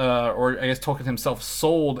 or I guess Tolkien himself,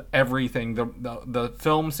 sold everything, the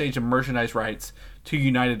film, stage, and merchandise rights to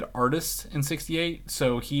United Artists in '68.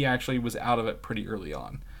 So he actually was out of it pretty early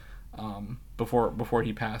on, before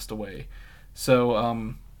he passed away.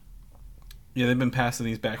 So they've been passing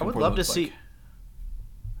these back and forth. I would love to see.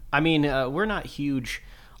 I mean, we're not huge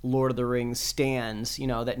Lord of the Rings stans,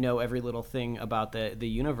 that know every little thing about the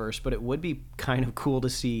universe, but it would be kind of cool to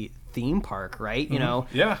see theme park, right?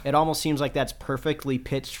 Yeah. It almost seems like that's perfectly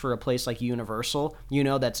pitched for a place like Universal,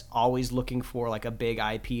 that's always looking for like a big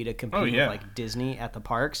IP to compete with like Disney at the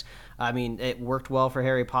parks. I mean, it worked well for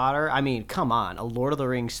Harry Potter. I mean, come on, a Lord of the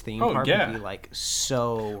Rings theme park would be like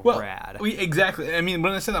so rad. Exactly. I mean,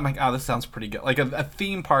 when I said that, I'm like, oh, this sounds pretty good. Like a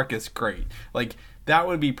theme park is great. Like, that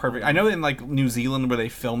would be perfect. I know in like New Zealand where they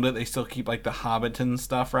filmed it, they still keep like the Hobbiton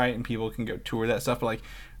stuff, right? And people can go tour that stuff. But like,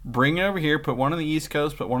 bring it over here, put one on the East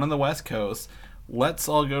Coast, put one on the West Coast. Let's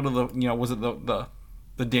all go to the, was it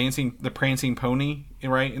the prancing pony,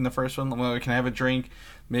 right? In the first one, we can have a drink.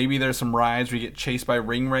 Maybe there's some rides where you get chased by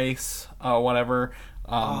ring race, whatever.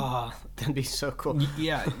 That'd be so cool.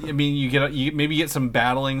 Yeah, I mean, you maybe get some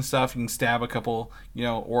battling stuff. You can stab a couple,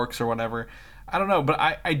 orcs or whatever. I don't know, but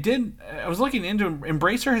I was looking into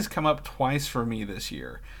Embracer has come up twice for me this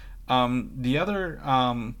year. The other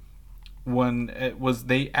one, it was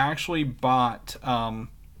they actually bought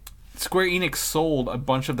Square Enix sold a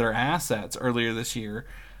bunch of their assets earlier this year,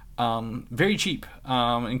 very cheap,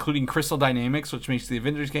 including Crystal Dynamics, which makes the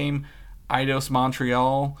Avengers game, Eidos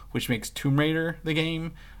Montreal, which makes Tomb Raider the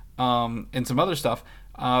game, and some other stuff,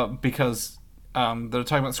 because they're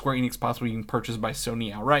talking about Square Enix possibly being purchased by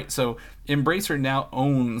Sony outright. So Embracer now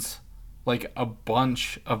owns like a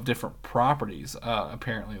bunch of different properties,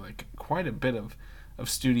 apparently, like quite a bit of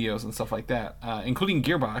studios and stuff like that, including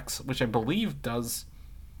Gearbox, which I believe does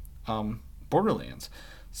Borderlands.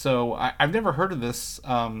 So I've never heard of this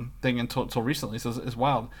thing until recently, so it's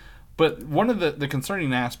wild. But one of the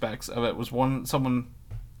concerning aspects of it was someone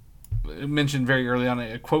mentioned very early on,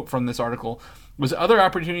 a quote from this article, was other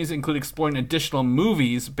opportunities include exploring additional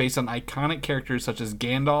movies based on iconic characters such as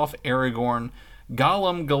Gandalf, Aragorn,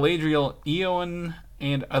 Gollum, Galadriel, Eowyn,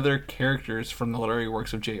 and other characters from the literary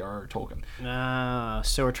works of J.R.R. Tolkien.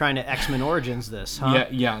 So we're trying to X-Men Origins this, huh?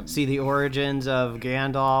 Yeah. See the origins of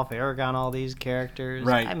Gandalf, Aragorn, all these characters.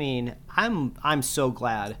 Right. I mean, I'm so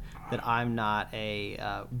glad that I'm not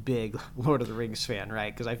a big Lord of the Rings fan,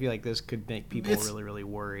 right? Because I feel like this could make people really, really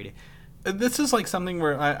worried. This is like something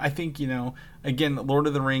where I think, again, Lord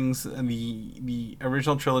of the Rings, the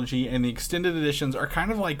original trilogy and the extended editions are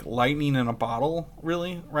kind of like lightning in a bottle,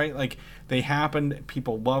 really, right? Like, they happened,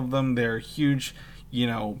 people love them, they're huge,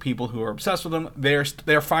 people who are obsessed with them.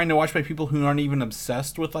 They're fine to watch by people who aren't even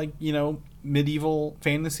obsessed with, like, medieval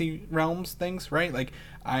fantasy realms things, right? Like,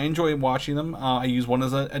 I enjoy watching them. I use one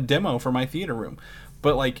as a demo for my theater room.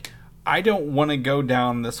 But, like, I don't want to go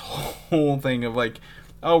down this whole thing of, like,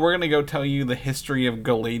 oh, we're going to go tell you the history of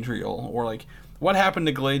Galadriel, or like what happened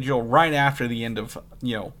to Galadriel right after the end of,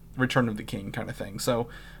 Return of the King kind of thing. So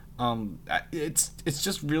it's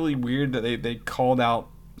just really weird that they called out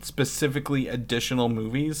specifically additional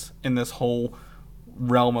movies in this whole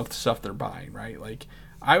realm of stuff they're buying, right? Like,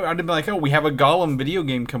 I'd be like, oh, we have a Gollum video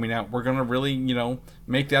game coming out. We're going to really,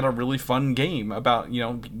 make that a really fun game about,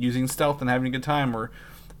 using stealth and having a good time, or,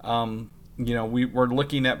 we're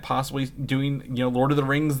looking at possibly doing, Lord of the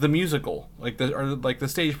Rings the musical, like the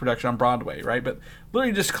stage production on Broadway, right? But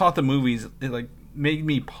literally just caught the movies, it like made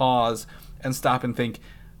me pause and stop and think,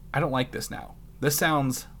 I don't like this now. this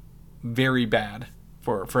sounds very bad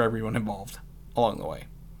for everyone involved along the way.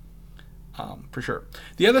 For sure.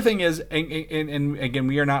 The other thing is, and again,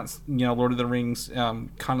 we are not, Lord of the Rings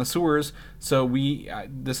connoisseurs, so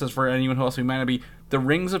this is for anyone who else we might not be. The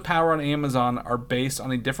Rings of Power on Amazon are based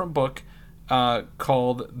on a different book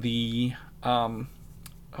called the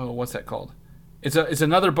what's that called? It's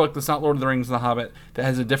another book that's not Lord of the Rings and the Hobbit that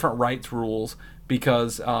has a different rights rules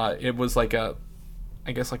because it was like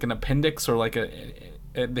an appendix or like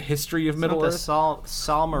the history of Middle Earth.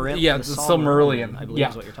 Silmarillion. Yeah, the Silmarillion. I believe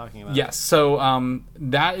is what you're talking about. Yes. So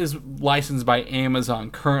that is licensed by Amazon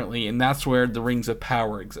currently, and that's where the Rings of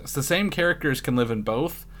Power exists. The same characters can live in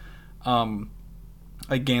both,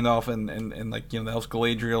 like Gandalf and like the elves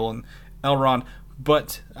Galadriel and Elrond,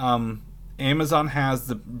 but Amazon has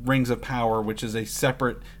the Rings of Power, which is a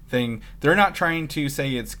separate thing. They're not trying to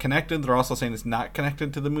say it's connected. They're also saying it's not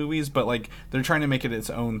connected to the movies, but like they're trying to make it its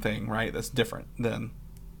own thing, right? That's different than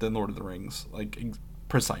Lord of the Rings, like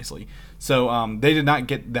precisely. So they did not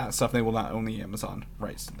get that stuff. They will not own the Amazon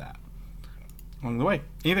rights to that. Along the way,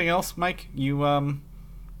 anything else, Mike? You gonna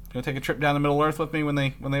take a trip down to Middle Earth with me when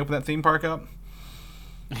they open that theme park up?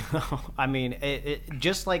 I mean, it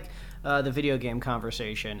just like the video game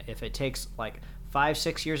conversation. If it takes like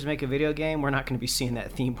 5-6 years to make a video game, we're not going to be seeing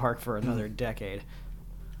that theme park for another decade.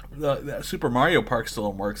 The Super Mario Park still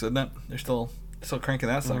in works, isn't it? They're still cranking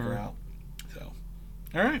that sucker out. So,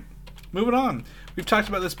 all right, moving on. We've talked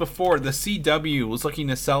about this before. The CW was looking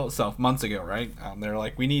to sell itself months ago, right? They're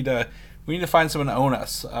like, we need to find someone to own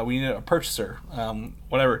us. We need a purchaser,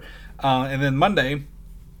 whatever. And then Monday, I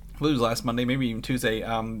believe it was last Monday, maybe even Tuesday,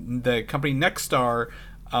 the company Nexstar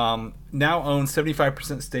now owns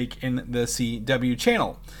 75% stake in the CW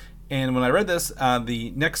channel. And when I read this,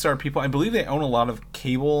 the Nexstar people, I believe they own a lot of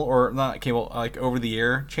cable, or not cable, like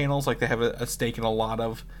over-the-air channels. Like they have a stake in a lot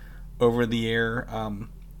of over-the-air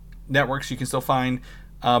networks you can still find.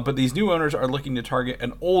 But these new owners are looking to target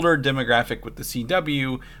an older demographic with the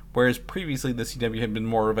CW, whereas previously the CW had been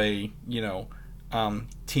more of a,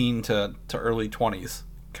 teen to early 20s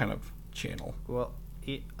kind of channel. Well,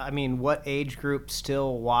 I mean, what age group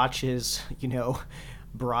still watches,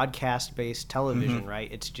 broadcast-based television, right?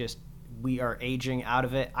 It's just, we are aging out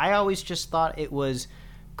of it. I always just thought it was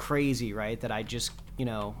crazy, right? That I just,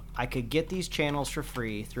 I could get these channels for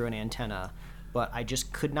free through an antenna, but I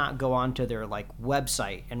just could not go onto their,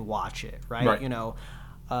 website and watch it, right?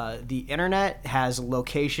 The internet has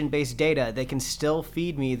location-based data. They can still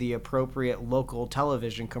feed me the appropriate local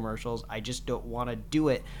television commercials. I just don't want to do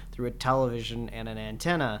it through a television and an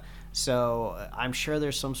antenna. So I'm sure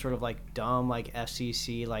there's some sort of dumb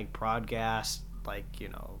FCC broadcast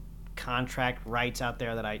contract rights out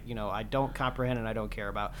there that I don't comprehend and I don't care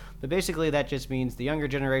about. But basically that just means the younger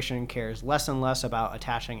generation cares less and less about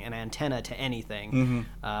attaching an antenna to anything.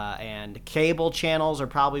 And cable channels are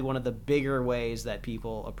probably one of the bigger ways that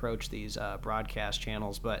people approach these broadcast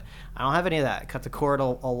channels. But I don't have any of that. I cut the cord a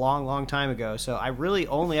long time ago. So I really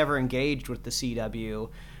only ever engaged with the CW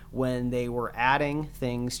when they were adding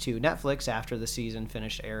things to Netflix after the season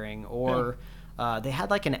finished airing, or they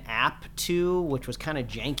had an app too, which was kind of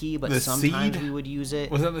janky, but sometimes we would use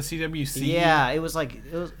it. Was that the CW Seed? Yeah, it was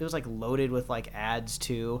loaded with ads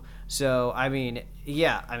too. So target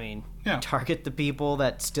the people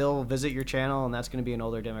that still visit your channel, and that's going to be an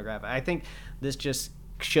older demographic. I think this just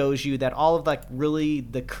shows you that all of really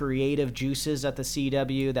the creative juices at the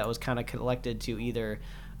CW that was kind of collected to either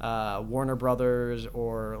Warner Brothers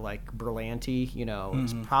or Berlanti,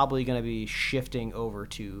 is probably going to be shifting over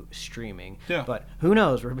to streaming. Yeah. But who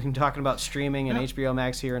knows? We've been talking about streaming and HBO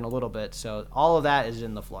Max here in a little bit, so all of that is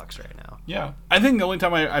in the flux right now. Yeah, I think the only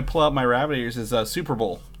time I pull out my rabbit ears is Super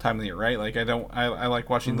Bowl time of the year, right? I like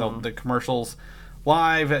watching the commercials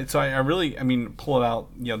live, so I really pull it out.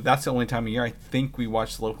 That's the only time of year I think we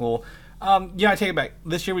watch local. I take it back.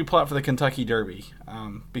 This year we pull out for the Kentucky Derby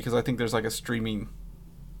because I think there's a streaming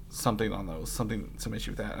something on those, some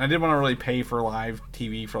issue with that. And I didn't want to really pay for live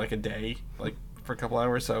TV for a day, for a couple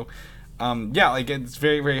hours. So, it's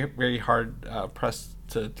very, very, very hard pressed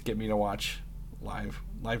to get me to watch live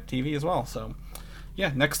TV as well. So,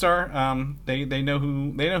 Nexstar, they know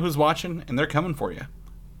who's watching, and they're coming for you.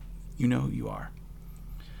 You know who you are.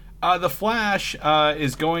 The Flash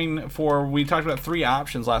is going for. We talked about 3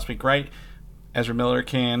 options last week, right? Ezra Miller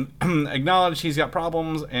can acknowledge he's got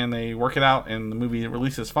problems, and they work it out, and the movie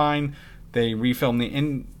releases fine. They refilm the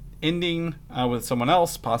ending with someone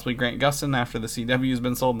else, possibly Grant Gustin, after the CW has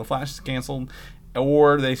been sold and the Flash is canceled,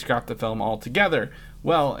 or they scrap the film altogether.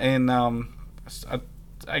 Well, and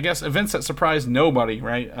I guess events that surprised nobody,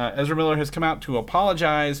 right? Ezra Miller has come out to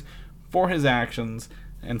apologize for his actions,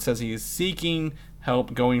 and says he is seeking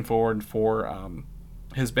help going forward for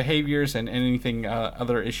his behaviors and anything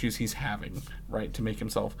other issues he's having, right, to make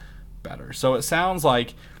himself better. So it sounds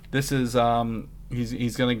like this is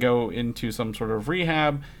he's going to go into some sort of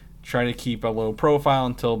rehab, try to keep a low profile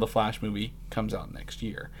until the Flash movie comes out next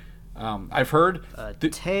year. I've heard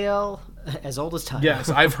tale as old as time. Yes,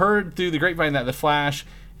 I've heard through the grapevine that the Flash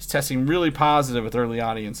is testing really positive with early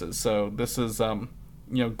audiences. So this is good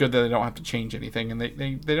that they don't have to change anything, and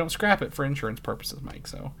they don't scrap it for insurance purposes, Mike.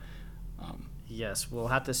 So yes, we'll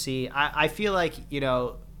have to see. I feel like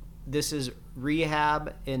this is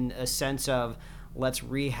rehab in a sense of let's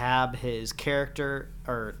rehab his character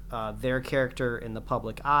or their character in the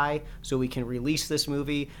public eye so we can release this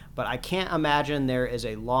movie. But I can't imagine there is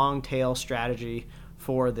a long tail strategy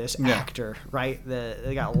for this actor, right?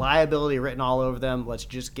 They got liability written all over them. Let's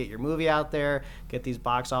just get your movie out there, get these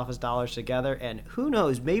box office dollars together, and who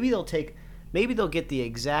knows, maybe they'll get the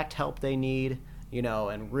exact help they need,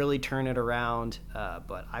 and really turn it around.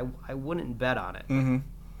 But I wouldn't bet on it. Mm-hmm.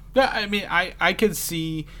 Yeah, I mean, I could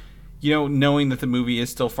see, knowing that the movie is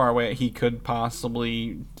still far away, he could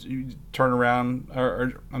possibly turn around,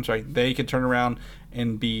 or I'm sorry, they could turn around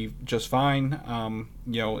and be just fine.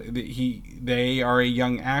 They are a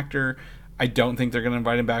young actor. I don't think they're going to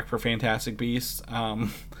invite him back for Fantastic Beasts,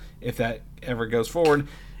 if that ever goes forward.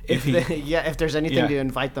 If there's anything to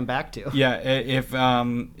invite them back to. Yeah, if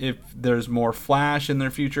there's more Flash in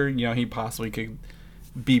their future, he possibly could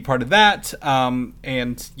be part of that.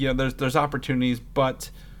 There's opportunities, but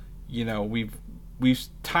we've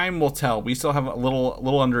time will tell. We still have a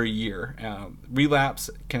little under a year. Relapse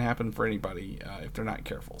can happen for anybody if they're not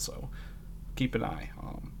careful. So keep an eye.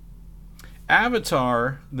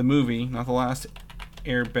 Avatar, the movie, not the last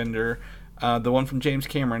Airbender, the one from James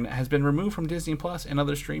Cameron, has been removed from Disney Plus and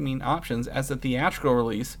other streaming options as the theatrical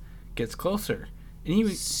release gets closer.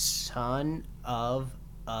 And son of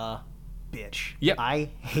a bitch. Yep. I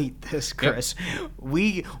hate this, Chris. Yep.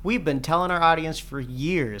 We've been telling our audience for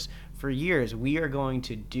years we are going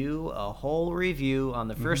to do a whole review on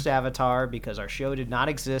the first Avatar because our show did not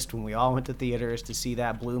exist when we all went to theaters to see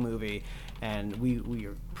that blue movie, and we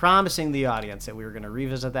are promising the audience that we were going to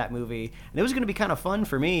revisit that movie, and it was going to be kind of fun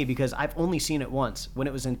for me because I've only seen it once when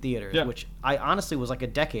it was in theaters, which I honestly was like a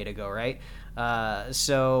decade ago, right?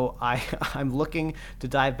 So I'm looking to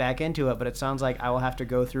dive back into it, but it sounds like I will have to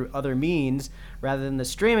go through other means rather than the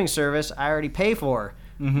streaming service I already pay for.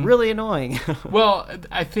 Mm-hmm. Really annoying. Well,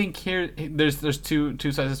 I think there's two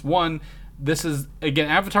sides. One, this is, again,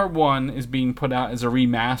 Avatar 1 is being put out as a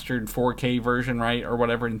remastered 4K version, right, or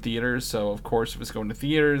whatever, in theaters. So, of course, if it's going to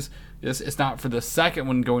theaters, it's not for the second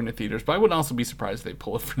one going to theaters. But I wouldn't also be surprised if they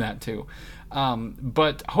pull it for that, too.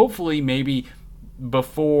 But hopefully, maybe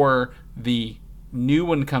before the new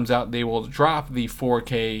one comes out, they will drop the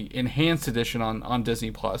 4K enhanced edition on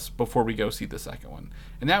Disney Plus before we go see the second one.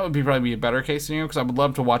 And that would probably be a better case scenario because I would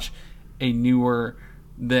love to watch a newer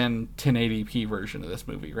than 1080p version of this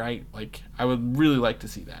movie, right? Like, I would really like to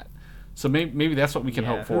see that. So maybe that's what we can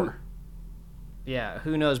hope for.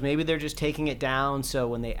 Who knows? Maybe they're just taking it down so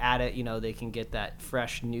when they add it, they can get that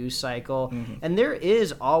fresh news cycle. Mm-hmm. And there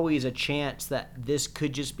is always a chance that this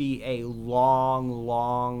could just be a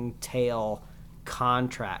long tail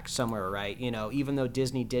contract somewhere, right? Even though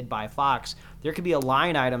Disney did buy Fox, there could be a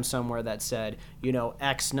line item somewhere that said,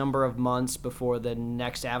 X number of months before the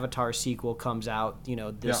next Avatar sequel comes out,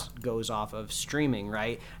 this goes off of streaming,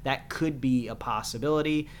 right? That could be a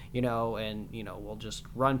possibility, and we'll just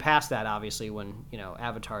run past that obviously when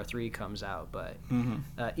Avatar 3 comes out. But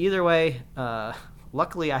either way,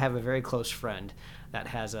 luckily I have a very close friend that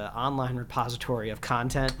has an online repository of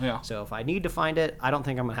content. Yeah. So if I need to find it, I don't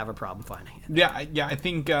think I'm going to have a problem finding it. Yeah. I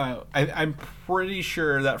think I'm pretty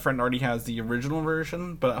sure that friend already has the original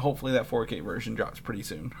version, but hopefully that 4K version drops pretty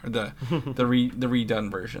soon, or the redone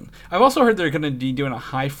version. I've also heard they're going to be doing a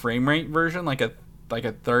high frame rate version, like a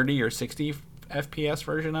 30 or 60 FPS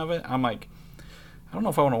version of it. I'm like, I don't know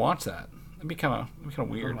if I want to watch that. That'd be kind of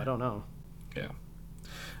weird. I don't know. Yeah.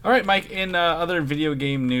 All right, Mike, in other video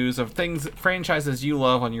game news of franchises you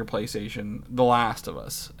love on your PlayStation, The Last of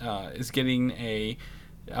Us is getting a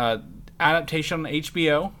adaptation on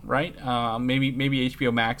HBO, right? Maybe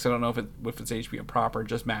HBO Max. I don't know if it's HBO proper,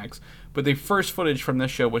 just Max. But the first footage from this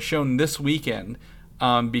show was shown this weekend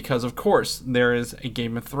because, of course, there is a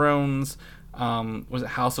Game of Thrones, was it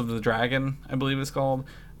House of the Dragon, I believe it's called,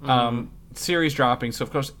 series dropping. So,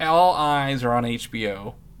 of course, all eyes are on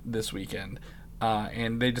HBO this weekend.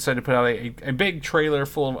 And they decided to put out a big trailer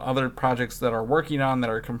full of other projects that are working on, that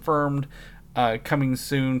are confirmed, coming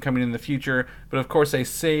soon, coming in the future. But of course, they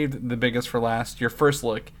saved the biggest for last. Your first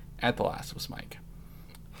look at The Last of Us, Mike.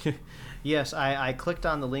 Yes, I clicked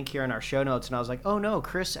on the link here in our show notes, and I was like, oh no,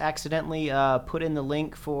 Chris accidentally put in the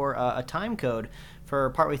link for a time code for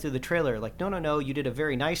partway through the trailer. Like, no, you did a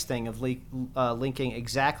very nice thing of linking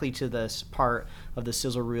exactly to this part of the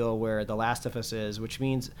sizzle reel where The Last of Us is, which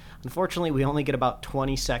means, unfortunately, we only get about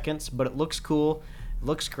 20 seconds, but it looks cool. It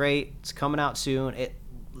looks great. It's coming out soon. It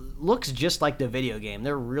looks just like the video game.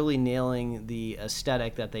 They're really nailing the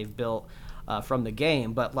aesthetic that they've built from the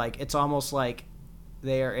game, but like it's almost like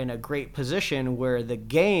they are in a great position where the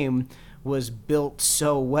game was built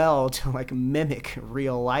so well to like mimic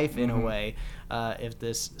real life in a way if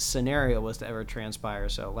this scenario was to ever transpire.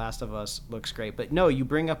 So Last of Us looks great. But no, you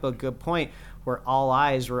bring up a good point where all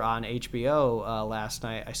eyes were on HBO last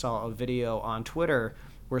night. I saw a video on Twitter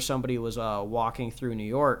where somebody was walking through New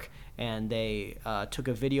York, and they took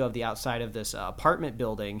a video of the outside of this apartment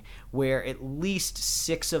building where at least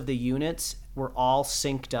 6 of the units were all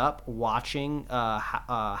synced up watching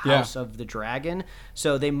House of the Dragon.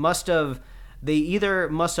 So they either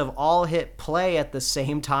must have all hit play at the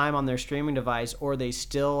same time on their streaming device, or they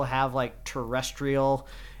still have like terrestrial,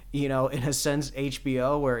 in a sense,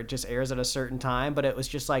 HBO where it just airs at a certain time. But it was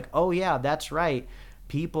just like, oh yeah, that's right.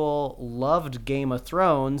 People loved Game of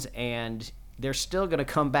Thrones, and they're still going to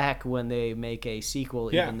come back when they make a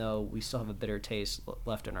sequel, even though we still have a bitter taste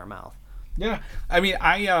left in our mouth. Yeah, I mean,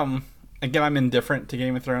 again, I'm indifferent to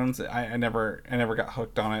Game of Thrones. I never got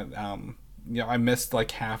hooked on it. I missed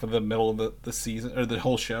like half of the middle of the season or the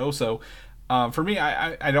whole show. So for me,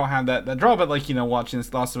 I don't have that draw. But like watching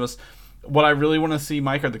this Last of Us, what I really want to see,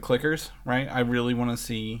 Mike, are the clickers, right? I really want to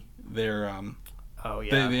see their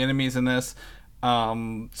the enemies in this.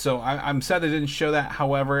 So I'm sad they didn't show that.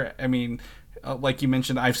 However, I mean, like you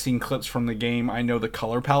mentioned, I've seen clips from the game. I know the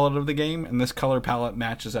color palette of the game, and this color palette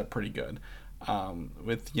matches up pretty good.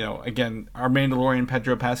 With again, our Mandalorian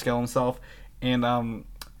Pedro Pascal himself, and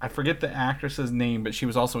I forget the actress's name, but she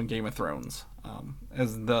was also in Game of Thrones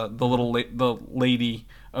as the lady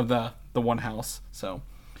of the one house. So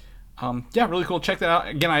really cool. Check that out.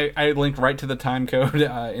 Again, I linked right to the time code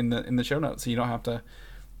in the show notes, so you don't have to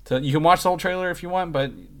you can watch the whole trailer if you want,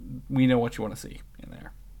 but we know what you want to see in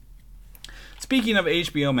there. Speaking of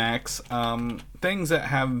HBO Max, things that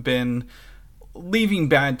have been leaving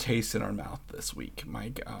bad taste in our mouth this week,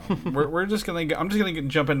 Mike. I'm just gonna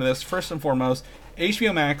jump into this. First and foremost,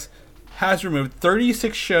 HBO Max has removed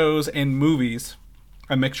 36 shows and movies,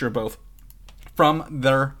 a mixture of both, from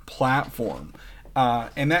their platform,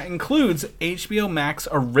 and that includes HBO Max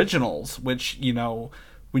originals, which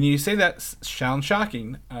when you say that sounds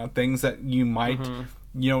shocking. Things that you might,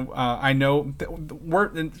 I know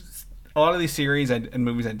a lot of these series and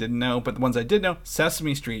movies I didn't know, but the ones I did know,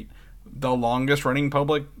 Sesame Street, the longest running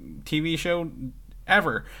public TV show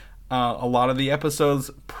ever. A lot of the episodes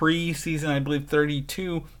pre-season, I believe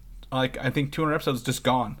 32, like I think 200 episodes just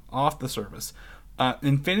gone off the service.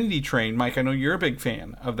 Infinity Train, Mike, I know you're a big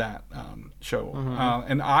fan of that show.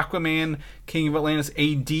 And Aquaman, King of Atlantis,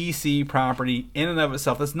 a DC property in and of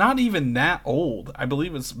itself. That's not even that old. I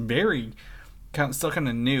believe it's still kind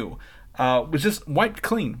of new. Was just wiped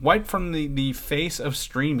clean, wiped from the face of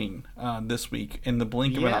streaming this week in the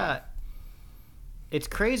blink of an eye. It's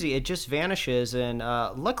crazy. It just vanishes, and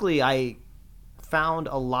luckily I found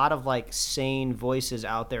a lot of like sane voices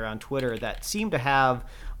out there on Twitter that seem to have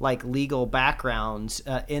like legal backgrounds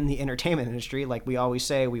in the entertainment industry. Like we always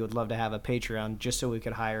say, we would love to have a Patreon just so we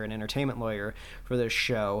could hire an entertainment lawyer for this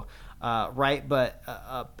show, right? But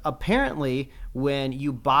apparently when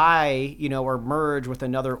you buy, or merge with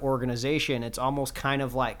another organization, it's almost kind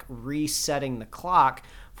of like resetting the clock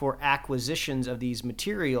for acquisitions of these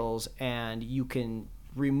materials, and you can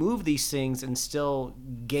remove these things and still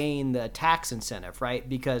gain the tax incentive, right?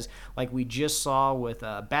 Because like we just saw with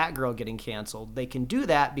Batgirl getting canceled, they can do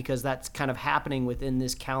that because that's kind of happening within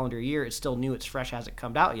this calendar year. It's still new, it's fresh, hasn't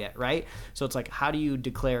come out yet, right? So it's like, how do you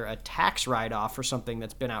declare a tax write-off for something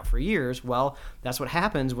that's been out for years? Well, that's what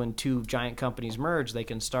happens when two giant companies merge. They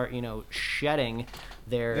can start, shedding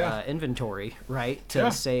their inventory, right,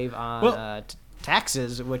 to save on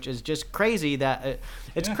taxes, which is just crazy that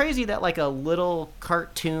crazy that like a little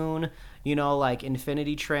cartoon, like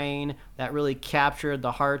Infinity Train that really captured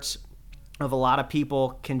the hearts of a lot of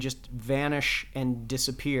people can just vanish and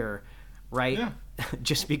disappear, right?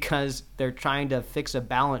 Just because they're trying to fix a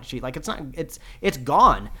balance sheet. Like it's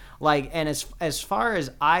gone. Like, and as far as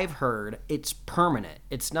I've heard, it's permanent.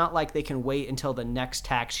 It's not like they can wait until the next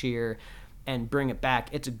tax year and bring it back.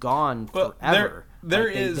 It's gone forever.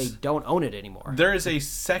 They don't own it anymore. There is a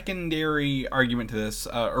secondary argument to this,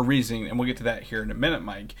 or reasoning, and we'll get to that here in a minute,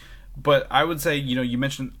 Mike. But I would say, you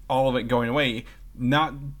mentioned all of it going away.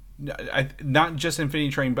 Not not just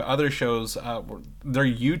Infinity Train, but other shows, their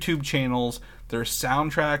YouTube channels, their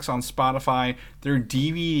soundtracks on Spotify, their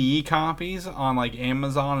DVD copies on like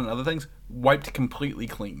Amazon and other things, wiped completely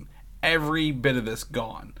clean. Every bit of this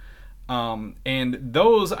gone. And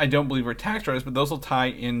those I don't believe are tax writers, but those will tie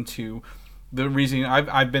into the reason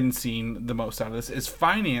I've been seeing the most out of this is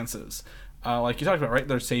finances. Like you talked about, right?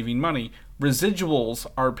 They're saving money. Residuals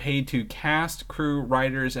are paid to cast, crew,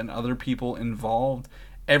 writers, and other people involved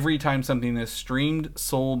every time something is streamed,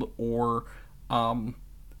 sold, or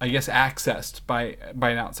I guess accessed by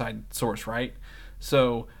an outside source, right?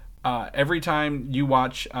 So every time you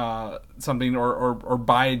watch something or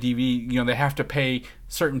buy a DVD, they have to pay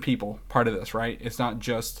certain people part of this, right? It's not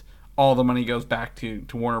just all the money goes back to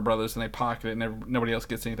Warner Brothers and they pocket it and nobody else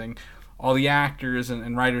gets anything. All the actors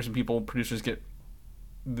and writers and people, producers get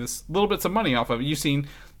this little bits of money off of it. You've seen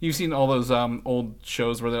all those old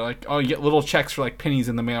shows where they're like, oh, you get little checks for like pennies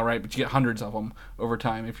in the mail, right? But you get hundreds of them over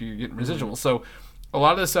time if you're getting residuals. Mm-hmm. So a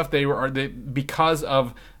lot of the stuff because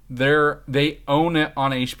of they own it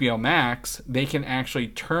on HBO Max, they can actually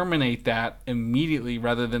terminate that immediately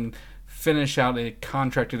rather than finish out a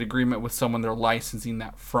contracted agreement with someone they're licensing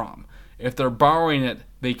that from. If they're borrowing it,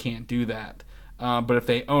 they can't do that. But if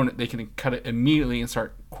they own it, they can cut it immediately and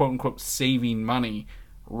start quote-unquote saving money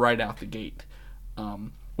right out the gate. I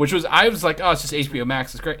was like, oh, it's just HBO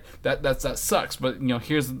Max. It's great. That sucks. But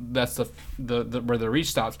that's the where the reach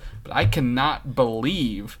stops. But I cannot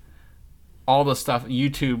believe all the stuff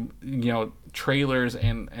YouTube, trailers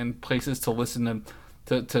and places to listen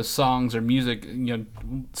to songs or music,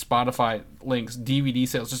 Spotify links, DVD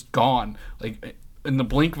sales just gone like in the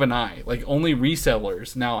blink of an eye. Like only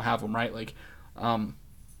resellers now have them, right? Like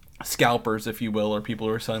scalpers, if you will, or people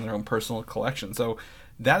who are selling their own personal collection. So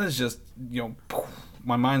that is just,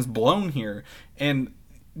 my mind's blown here. And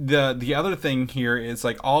the other thing here is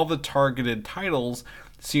like all the targeted titles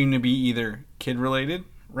seem to be either kid related,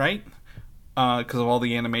 right? Because of all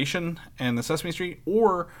the animation and the Sesame Street,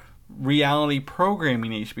 or reality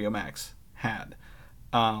programming HBO Max had.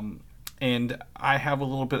 And I have a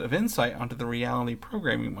little bit of insight onto the reality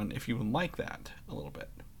programming one, if you would like that a little bit.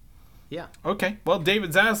 Yeah. Okay. Well,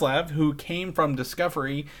 David Zaslav, who came from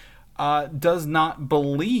Discovery, does not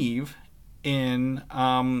believe in,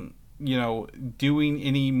 doing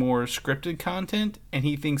any more scripted content, and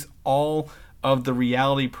he thinks all of the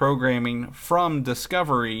reality programming from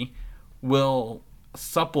Discovery will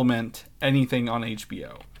supplement anything on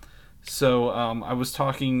HBO. So I was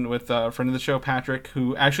talking with a friend of the show, Patrick,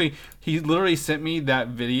 who actually, he literally sent me that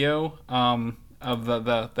video of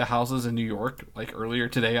the houses in New York, like earlier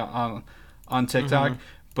today on TikTok. Mm-hmm.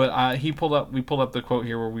 But we pulled up the quote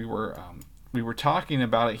here where we were talking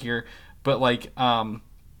about it here. But like,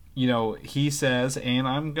 he says, and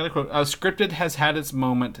I'm gonna quote: "Scripted has had its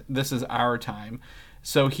moment. This is our time."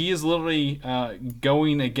 So he is literally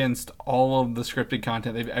going against all of the scripted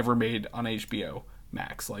content they've ever made on HBO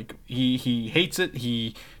Max. Like he hates it.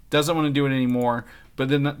 He doesn't want to do it anymore. But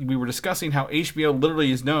then we were discussing how HBO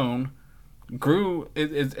literally is grew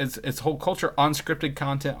its whole culture on scripted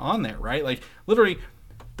content on there, right? Like literally,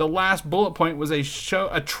 the last bullet point was a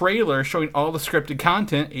trailer showing all the scripted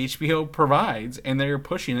content HBO provides, and they're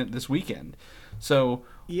pushing it this weekend. So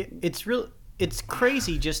yeah, it's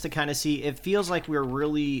crazy just to kind of see. It feels like we're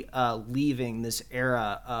really leaving this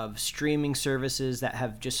era of streaming services that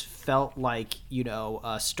have just felt like,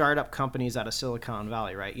 startup companies out of Silicon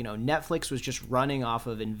Valley, right? Netflix was just running off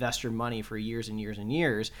of investor money for years and years and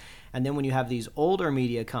years. And then when you have these older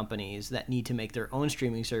media companies that need to make their own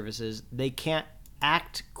streaming services, they can't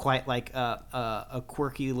act quite like a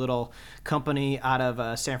quirky little company out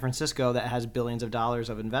of San Francisco that has billions of dollars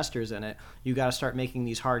of investors in it. You got to start making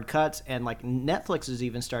these hard cuts, and like Netflix is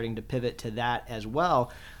even starting to pivot to that as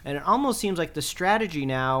well. And it almost seems like the strategy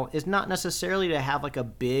now is not necessarily to have like a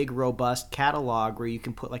big robust catalog where you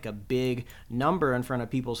can put like a big number in front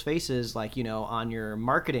of people's faces, like on your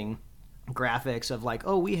marketing graphics of like,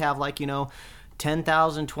 oh, we have like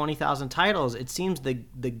 10,000, 20,000 titles. It seems the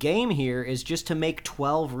game here is just to make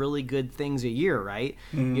 12 really good things a year, right?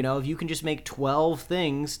 Mm-hmm. If you can just make 12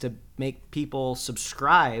 things to make people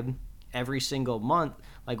subscribe every single month,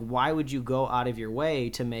 like why would you go out of your way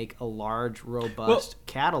to make a large, robust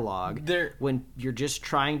catalog when you're just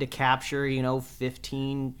trying to capture,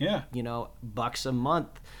 15, bucks a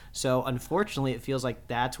month? So unfortunately, it feels like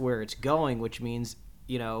that's where it's going, which means,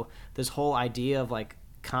 this whole idea of like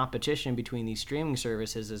competition between these streaming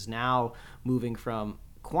services is now moving from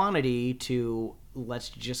quantity to let's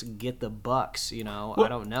just get the bucks. Well, I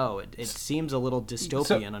don't know. It seems a little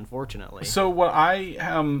dystopian, unfortunately. So what I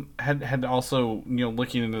had also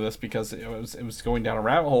looking into this because it was going down a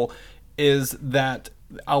rabbit hole is that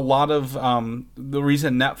a lot of the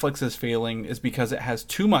reason Netflix is failing is because it has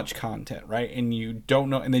too much content, right? And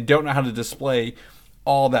they don't know how to display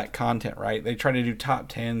all that content, right? They try to do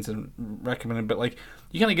top 10s and recommend it, but like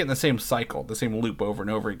you kind of get in the same cycle, the same loop over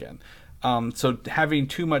and over again. So having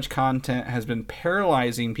too much content has been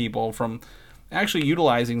paralyzing people from actually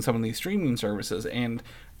utilizing some of these streaming services. And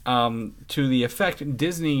to the effect,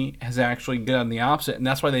 Disney has actually done the opposite. And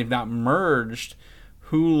that's why they've not merged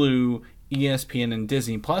Hulu, ESPN, and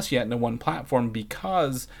Disney Plus yet into one platform,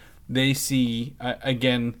 because they see,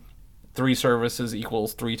 again, 3 services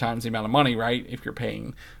equals 3 times the amount of money, right, if you're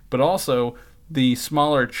paying. But also, the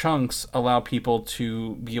smaller chunks allow people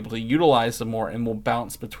to be able to utilize them more and will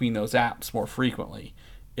bounce between those apps more frequently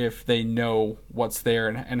if they know what's there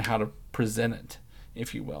and how to present it,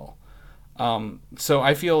 if you will. So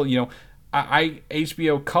I feel, I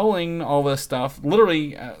HBO culling all this stuff,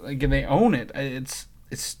 literally, again, they own it. It's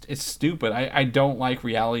stupid. I don't like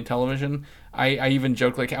reality television. I even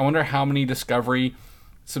joke, like, I wonder how many Discovery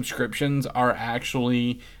subscriptions are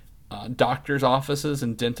actually doctors' offices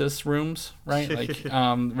and dentists' rooms, right? Like,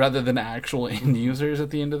 rather than actual end users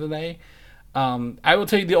at the end of the day. I will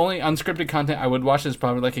tell you the only unscripted content I would watch is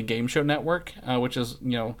probably like a game show network, which is,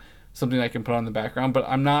 something I can put on in the background. But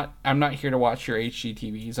I'm not here to watch your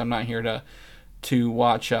HGTVs. I'm not here to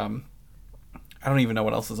watch. I don't even know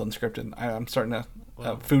what else is unscripted. I'm starting to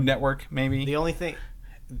Food Network maybe. The only thing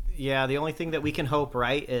that we can hope,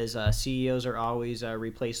 right, is CEOs are always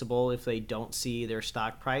replaceable. If they don't see their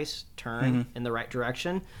stock price turn in the right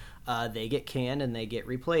direction, they get canned and they get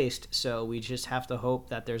replaced. So we just have to hope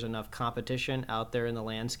that there's enough competition out there in the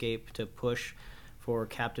landscape to push for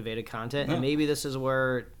captivated content. Yeah. And maybe this is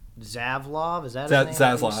where Zaslav, is that his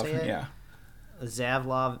name? Zaslav, yeah.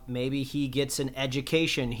 Zaslav, maybe he gets an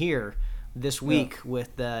education here this week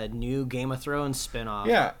with the new Game of Thrones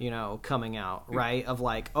spinoff, coming out, right? Of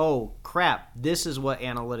like, oh crap, this is what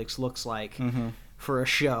analytics looks like for a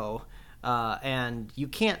show, and you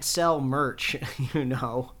can't sell merch,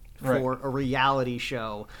 for a reality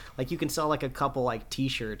show. Like you can sell like a couple like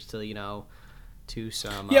T-shirts to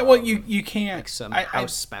some you can't like some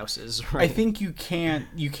house spouses. Right? I think you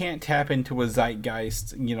can't tap into a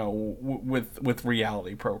zeitgeist, with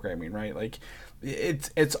reality programming, right? Like.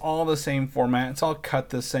 It's all the same format. It's all cut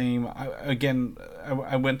the same.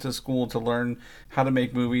 I went to school to learn how to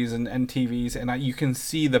make movies and TVs, and you can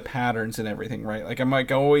see the patterns and everything, right? Like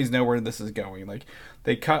I always know where this is going. Like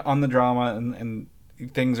they cut on the drama and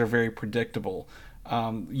things are very predictable.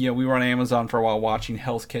 We were on Amazon for a while watching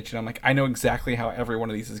Hell's Kitchen. I'm like, I know exactly how every one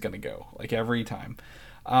of these is going to go, like every time.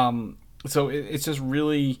 So it's just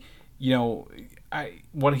really,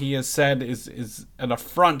 what he has said is an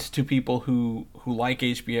affront to people who like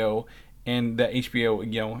HBO, and that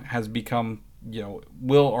HBO has become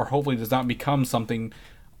will or hopefully does not become something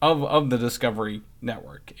of the Discovery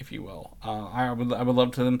Network, if you will. I would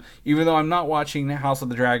love to them, even though I'm not watching House of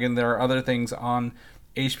the Dragon. There are other things on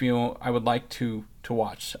HBO I would like to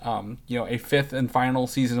watch. A 5th and final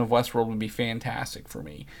season of Westworld would be fantastic for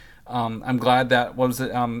me. I'm glad that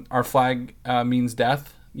Our Flag Means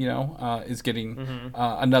Death. Is getting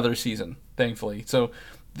another season, thankfully. So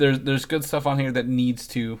there's good stuff on here that needs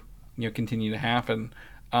to continue to happen.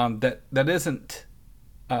 That isn't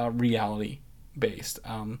reality based.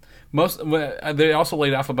 They also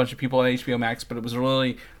laid off a bunch of people at HBO Max, but it was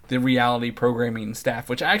really the reality programming staff,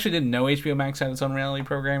 which I actually didn't know HBO Max had its own reality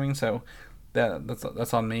programming. So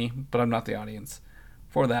that's on me, but I'm not the audience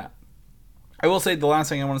for that. I will say the last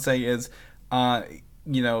thing I want to say is.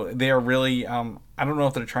 They are really, I don't know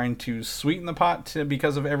if they're trying to sweeten the pot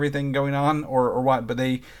because of everything going on or what, but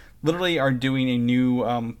they literally are doing a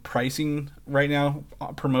new pricing right now,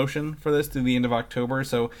 promotion for this through the end of October.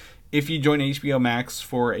 So if you join HBO Max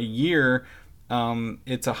for a year,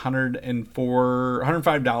 it's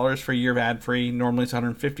 $105 for a year of ad-free. Normally it's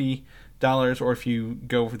 $150, or if you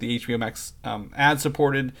go for the HBO Max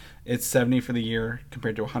ad-supported, it's $70 for the year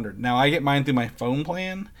compared to $100. Now, I get mine through my phone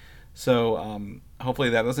plan, so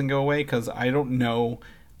hopefully that doesn't go away, because I don't know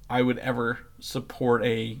I would ever support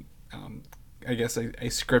a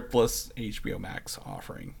scriptless HBO Max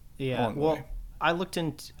offering. Yeah, well, I looked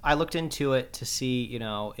into it to see,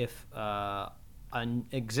 if an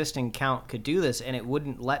existing account could do this, and it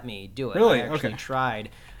wouldn't let me do it. Really? I actually tried.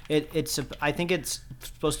 I think it's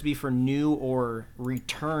supposed to be for new or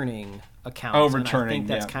returning accounts. Oh, returning.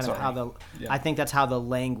 And I think that's I think that's how the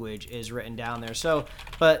language is written down there. So,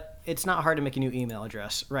 but it's not hard to make a new email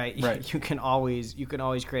address, right? Right. You can always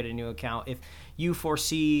create a new account if you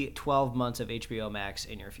foresee 12 months of HBO Max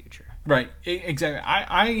in your future. Right.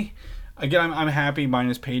 Exactly. Again, I'm happy mine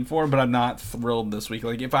is paid for, but I'm not thrilled this week.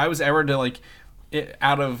 Like, if I was ever to like,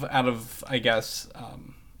 out of I guess,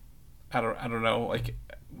 I don't know, like,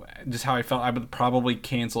 just how I felt, I would probably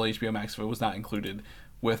cancel HBO Max if it was not included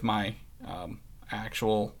with my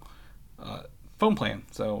actual phone plan.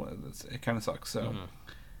 So it kind of sucks. So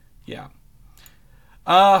yeah.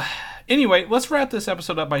 Anyway, let's wrap this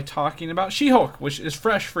episode up by talking about She-Hulk, which is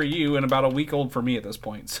fresh for you and about a week old for me at this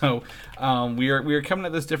point. So we are coming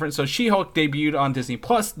at this different. So She-Hulk debuted on Disney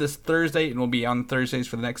Plus this Thursday and will be on Thursdays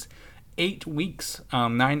for the next 8 weeks.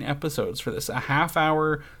 9 episodes for this, a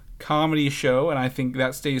half-hour comedy show, and I think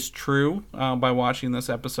that stays true by watching this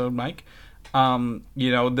episode, Mike.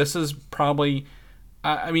 This is probably,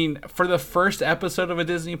 I mean, for the first episode of a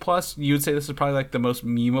Disney Plus, you would say this is probably like the most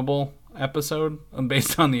memeable episode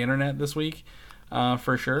based on the internet this week,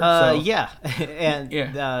 for sure. Yeah,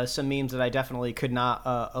 and some memes that I definitely could not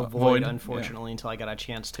avoid, unfortunately, until I got a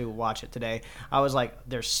chance to watch it today. I was like,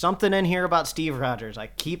 there's something in here about Steve Rogers. I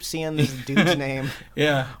keep seeing this dude's name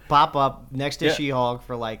pop up next to She-Hulk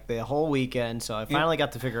for like the whole weekend, so I finally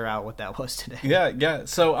got to figure out what that was today. Yeah.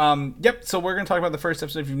 So, so we're going to talk about the first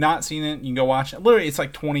episode. If you've not seen it, you can go watch it. Literally, it's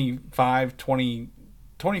like 25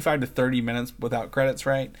 to 30 minutes without credits,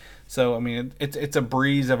 right? So, I mean, it's a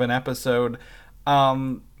breeze of an episode.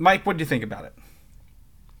 Mike, what do you think about it?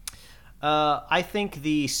 I think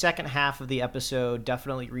the second half of the episode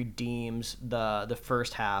definitely redeems the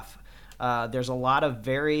first half. There's a lot of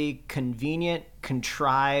very convenient,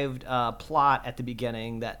 contrived plot at the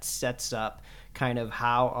beginning that sets up kind of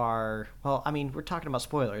how we're talking about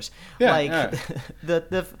spoilers.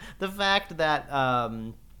 The fact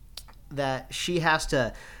that that she has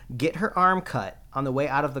to get her arm cut on the way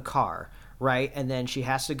out of the car, right? And then she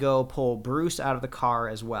has to go pull Bruce out of the car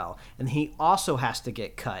as well. And he also has to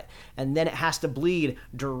get cut. And then it has to bleed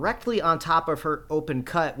directly on top of her open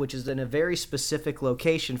cut, which is in a very specific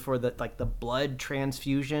location for the blood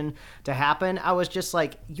transfusion to happen. I was just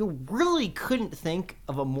like, you really couldn't think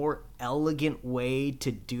of a more elegant way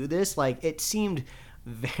to do this. Like, it seemed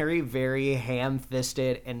very, very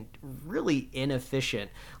ham-fisted and really inefficient.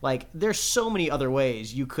 Like, there's so many other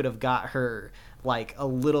ways you could have got her like a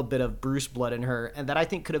little bit of Bruce blood in her, and that I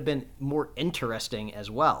think could have been more interesting as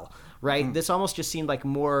well, right? This almost just seemed like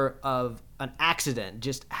more of an accident,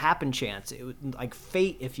 just happen chance, it was like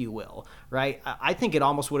fate, if you will, right? I think it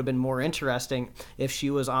almost would have been more interesting if she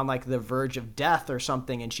was on like the verge of death or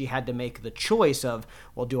something, and she had to make the choice of,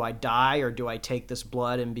 well, do I die or do I take this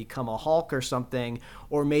blood and become a Hulk or something?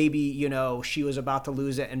 Or maybe, she was about to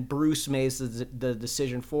lose it and Bruce makes the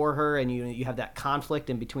decision for her, and you have that conflict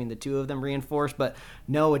in between the two of them reinforced. But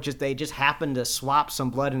no, they just happened to swap some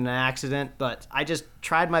blood in an accident. But I just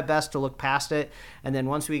tried my best to look past it, and then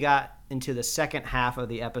once we got into the second half of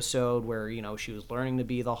the episode where she was learning to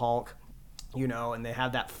be the Hulk, and they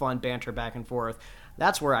had that fun banter back and forth,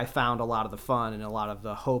 that's where I found a lot of the fun and a lot of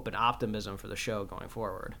the hope and optimism for the show going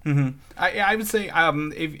forward. I would say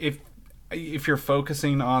if you're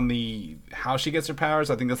focusing on how she gets her powers,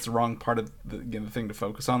 I think that's the wrong part of the thing to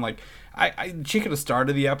focus on. Like, she could have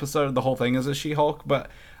started the episode, the whole thing as a She-Hulk,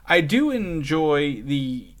 but I do enjoy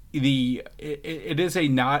it is a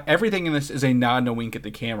nod. Everything in this is a nod and a wink at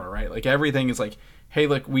the camera, right? Like, everything is like, hey,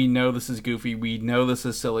 look, we know this is goofy, we know this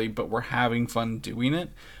is silly, but we're having fun doing it.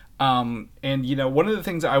 And one of the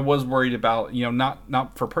things I was worried about,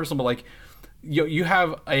 not for personal, but like, you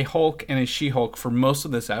have a Hulk and a She-Hulk for most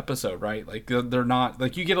of this episode, right? Like, they're not,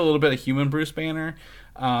 like, you get a little bit of human Bruce Banner,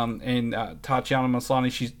 and Tatiana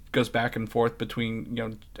Maslany, she goes back and forth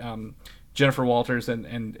between Jennifer Walters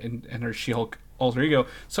and her She-Hulk alter ego.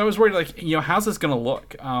 So I was worried, like, how's this gonna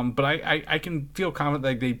look? But I can feel confident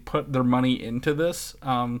that they put their money into this,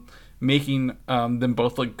 making them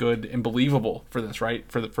both look good and believable for this, right?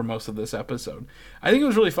 For most of this episode, I think it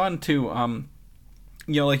was really fun to,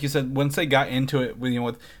 like you said, once they got into it,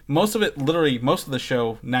 with most of it, literally most of the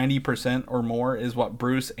show, 90% or more is what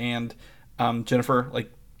Bruce and Jennifer,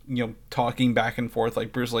 like, talking back and forth.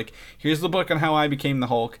 Like, Bruce, like, here's the book on how I became the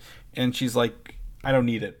Hulk, and she's like, I don't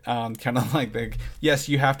need it. Kind of like, yes,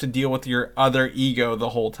 you have to deal with your other ego the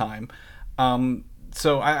whole time.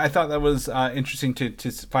 So I thought that was interesting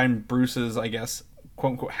to find Bruce's, I guess,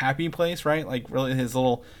 quote unquote, happy place, right? Like, really his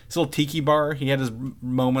little tiki bar. He had his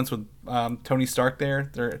moments with Tony Stark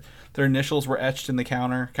there. Their initials were etched in the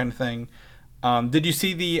counter, kind of thing. Did you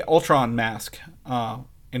see the Ultron mask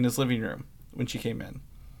in his living room when she came in?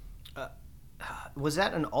 Was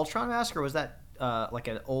that an Ultron mask, or was that like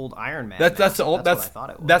an old Iron Man. That's the old. What I thought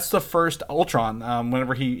it was. That's the first Ultron.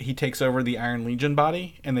 Whenever he takes over the Iron Legion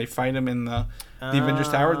body and they fight him in the Avengers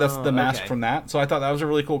Tower. That's the mask from that. So I thought that was a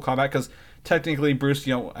really cool callback because technically Bruce,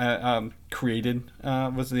 created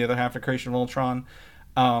was the other half of creation of Ultron.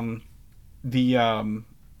 I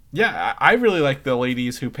really like the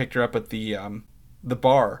ladies who picked her up at the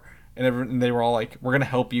bar. And they were all like, "We're gonna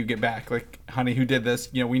help you get back." Like, honey, who did this?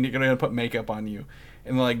 We're gonna put makeup on you,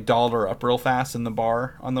 and they, like, dolled her up real fast in the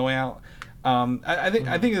bar on the way out. I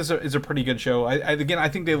think this is a pretty good show. I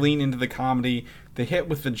think they lean into the comedy. They hit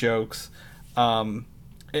with the jokes.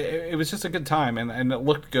 It was just a good time, and it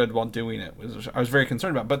looked good while doing it. I was very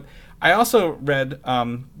concerned about. But I also read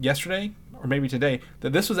yesterday, or maybe today,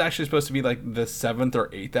 that this was actually supposed to be like the 7th or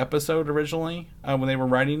 8th episode originally when they were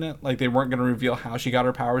writing it. Like, they weren't going to reveal how she got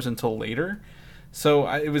her powers until later. So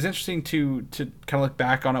it was interesting to kind of look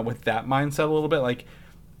back on it with that mindset a little bit. Like,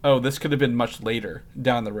 oh, this could have been much later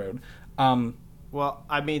down the road. Well,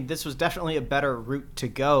 I mean, this was definitely a better route to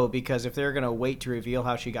go, because if they're going to wait to reveal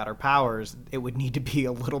how she got her powers, it would need to be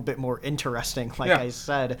a little bit more interesting, like I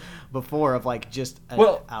said before, of like just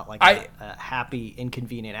a happy,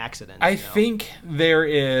 inconvenient accident. I think there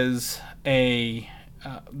is the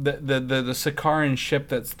Sakaran ship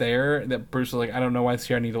that's there that Bruce is like, I don't know why it's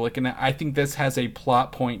here, I need to look in it. I think this has a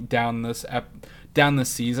plot point down this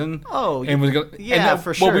season. Oh, and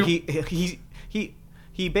for sure.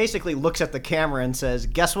 He basically looks at the camera and says,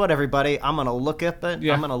 "Guess what, everybody? I'm gonna look up it.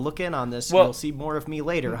 I'm gonna look in on this. And you'll see more of me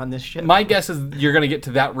later on this ship." My guess is you're gonna get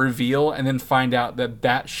to that reveal and then find out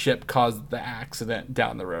that ship caused the accident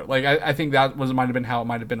down the road. Like, I think that might have been how it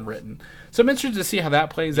might have been written. So I'm interested to see how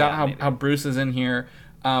that plays out. How Bruce is in here.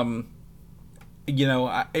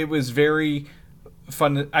 It was very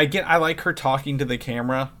fun. I like her talking to the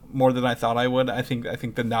camera more than I thought I would. I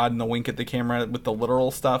think the nod and the wink at the camera with the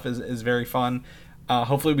literal stuff is very fun.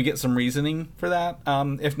 Hopefully we get some reasoning for that.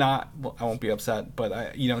 If not, well, I won't be upset.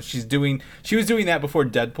 But she was doing that before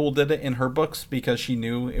Deadpool did it in her books because she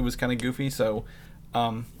knew it was kind of goofy. So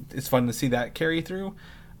it's fun to see that carry through.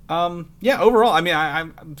 Overall, I mean,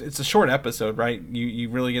 it's a short episode, right? You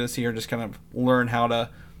really get to see her just kind of learn how to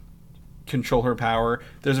control her power.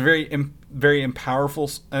 There's a very empowering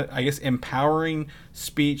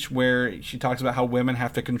speech where she talks about how women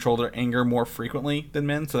have to control their anger more frequently than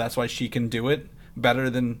men, so that's why she can do it better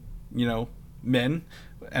than men.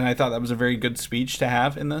 And I thought that was a very good speech to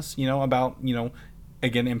have in this, about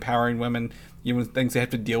again, empowering women, things they have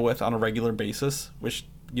to deal with on a regular basis, which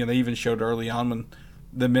they even showed early on when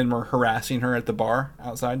the men were harassing her at the bar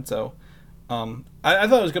outside. So I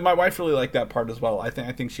thought it was good. My wife really liked that part as well. I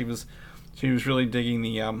think she was really digging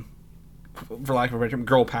the for lack of a better term,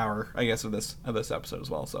 girl power, I guess, of this episode as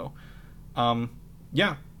well. So unless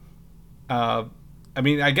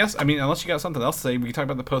you got something else to say, we can talk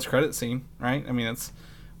about the post-credit scene, right? I mean, it's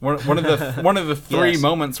one of the three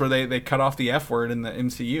moments where they cut off the F word in the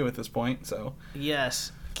MCU at this point. So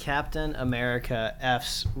yes, Captain America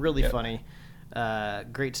F's really funny,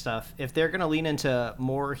 great stuff. If they're gonna lean into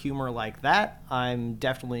more humor like that, I'm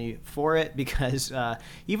definitely for it, because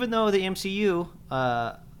even though the MCU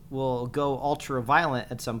will go ultra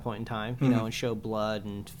violent at some point in time, and show blood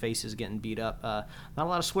and faces getting beat up. Not a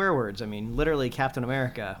lot of swear words. I mean, literally, Captain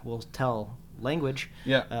America will tell language.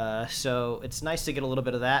 Yeah. So it's nice to get a little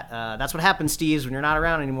bit of that. That's what happens, Steve, when you're not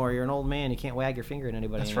around anymore. You're an old man. You can't wag your finger at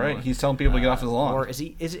anybody. That's anymore. right. He's telling people to get off his lawn. Or is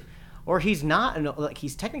it? Or he's not. Like,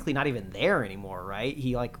 he's technically not even there anymore, right?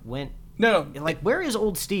 He went. No. Like, where is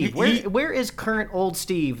old Steve? Where is current old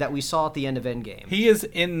Steve that we saw at the end of Endgame? He is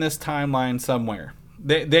in this timeline somewhere.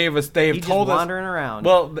 They have He's told just us wandering around.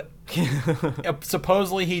 Well,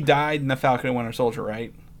 supposedly he died in the Falcon and Winter Soldier,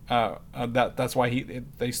 right? That's why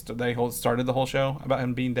they started the whole show about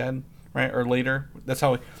him being dead, right? Or later. That's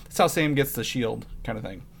how Sam gets the shield, kind of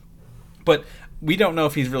thing. But we don't know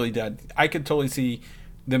if he's really dead. I could totally see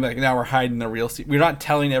them like, now we're hiding the real Steve. We're not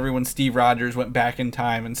telling everyone Steve Rogers went back in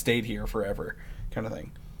time and stayed here forever, kind of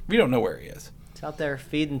thing. We don't know where he is. Out there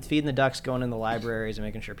feeding the ducks, going in the libraries and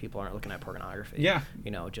making sure people aren't looking at pornography. Yeah.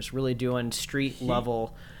 Just really doing street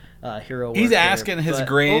level hero work. He's asking his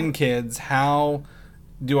grandkids, how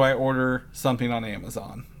do I order something on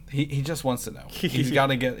Amazon? He just wants to know. He's got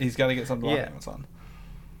to get something on Amazon.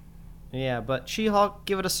 Yeah, but She-Hulk,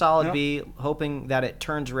 give it a solid B, hoping that it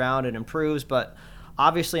turns around and improves, but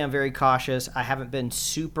obviously I'm very cautious. I haven't been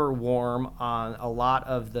super warm on a lot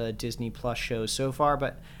of the Disney Plus shows so far,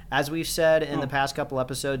 but as we've said in the past couple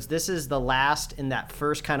episodes, this is the last in that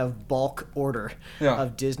first kind of bulk order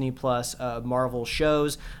of Disney Plus Marvel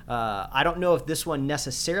shows. I don't know if this one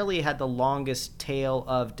necessarily had the longest tail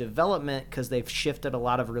of development because they've shifted a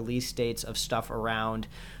lot of release dates of stuff around.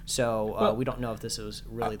 So we don't know if this was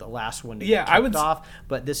really the last one to get kicked off,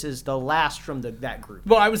 but this is the last from that group.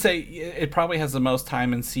 Well, I would say it probably has the most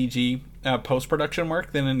time in CG post-production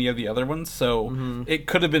work than any of the other ones. So it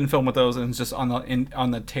could have been filmed with those, and it's just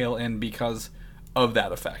on the tail end because of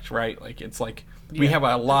that effect, right? Like it's like we have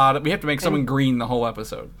we have to make someone green the whole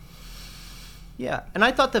episode. Yeah, and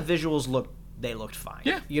I thought the visuals looked fine.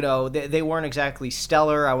 Yeah. You know, they weren't exactly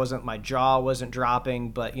stellar. My jaw wasn't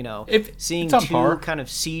dropping, but, you know, seeing two kind of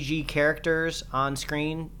CG characters on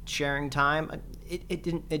screen sharing time, it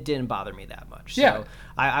didn't bother me that much. So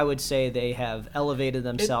I would say they have elevated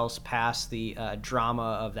themselves past the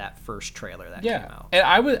drama of that first trailer that came out. And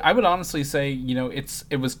I would honestly say, you know,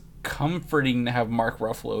 it was comforting to have Mark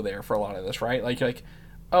Ruffalo there for a lot of this, right? Like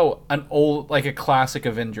an old, like a classic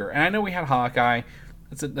Avenger. And I know we had Hawkeye.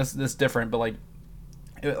 That's different, but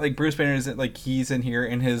like Bruce Banner is like he's in here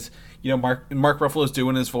and his, you know, Mark Ruffalo's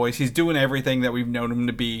doing his voice. He's doing everything that we've known him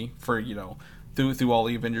to be for, you know, through all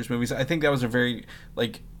the Avengers movies. I think that was a very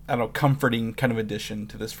comforting kind of addition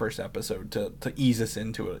to this first episode to ease us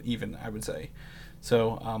into it, even, I would say.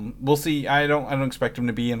 So we'll see. I don't expect him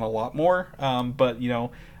to be in a lot more, but you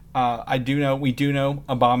know, we do know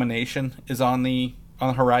Abomination is on the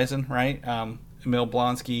horizon, right? Emil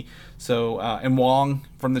Blonsky, so and Wong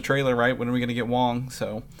from the trailer, right? When are we going to get Wong?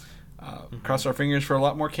 So cross our fingers for a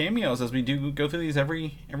lot more cameos as we do go through these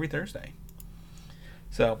every Thursday.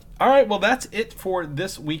 So, all right, well, that's it for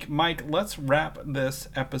this week, Mike. Let's wrap this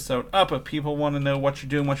episode up. If people want to know what you're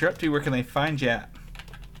doing, what you're up to, where can they find you at?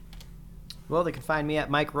 Well, they can find me at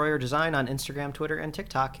Mike Royer Design on Instagram, Twitter, and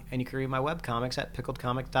TikTok. And you can read my webcomics at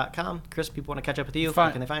pickledcomic.com. Chris, people want to catch up with you.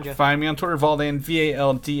 Where can they find you? Find me on Twitter, Valdan,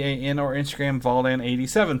 Valdan, or Instagram,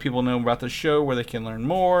 Valdan87. People know about the show, where they can learn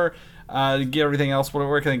more, get everything else,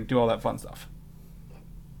 where can they do all that fun stuff.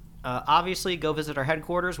 Obviously, go visit our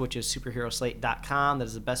headquarters, which is superheroslate.com. That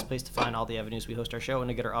is the best place to find all the avenues we host our show and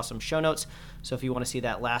to get our awesome show notes. So if you want to see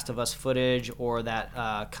that Last of Us footage or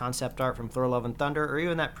that concept art from Thor Love and Thunder or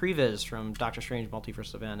even that previs from Doctor Strange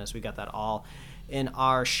Multiverse of Madness, we got that all in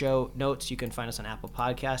our show notes. You can find us on Apple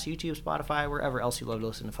Podcasts, YouTube, Spotify, wherever else you love to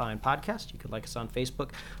listen to fine podcasts. You can like us on Facebook,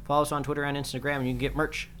 follow us on Twitter and Instagram, and you can get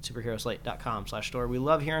merch at superheroslate.com/store. We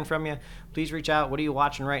love hearing from you. Please reach out. What are you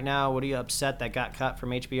watching right now? What are you upset that got cut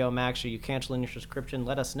from HBO Max? Are you canceling your subscription?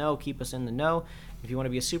 Let us know. Keep us in the know. If you want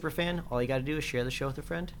to be a super fan, all you got to do is share the show with a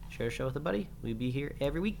friend, share the show with a buddy. We'll be here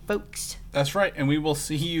every week, folks. That's right, and we will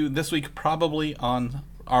see you this week probably on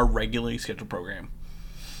our regularly scheduled program.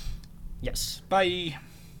 Yes. Bye.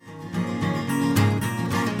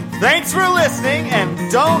 Thanks for listening,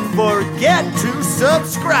 and don't forget to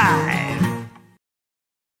subscribe.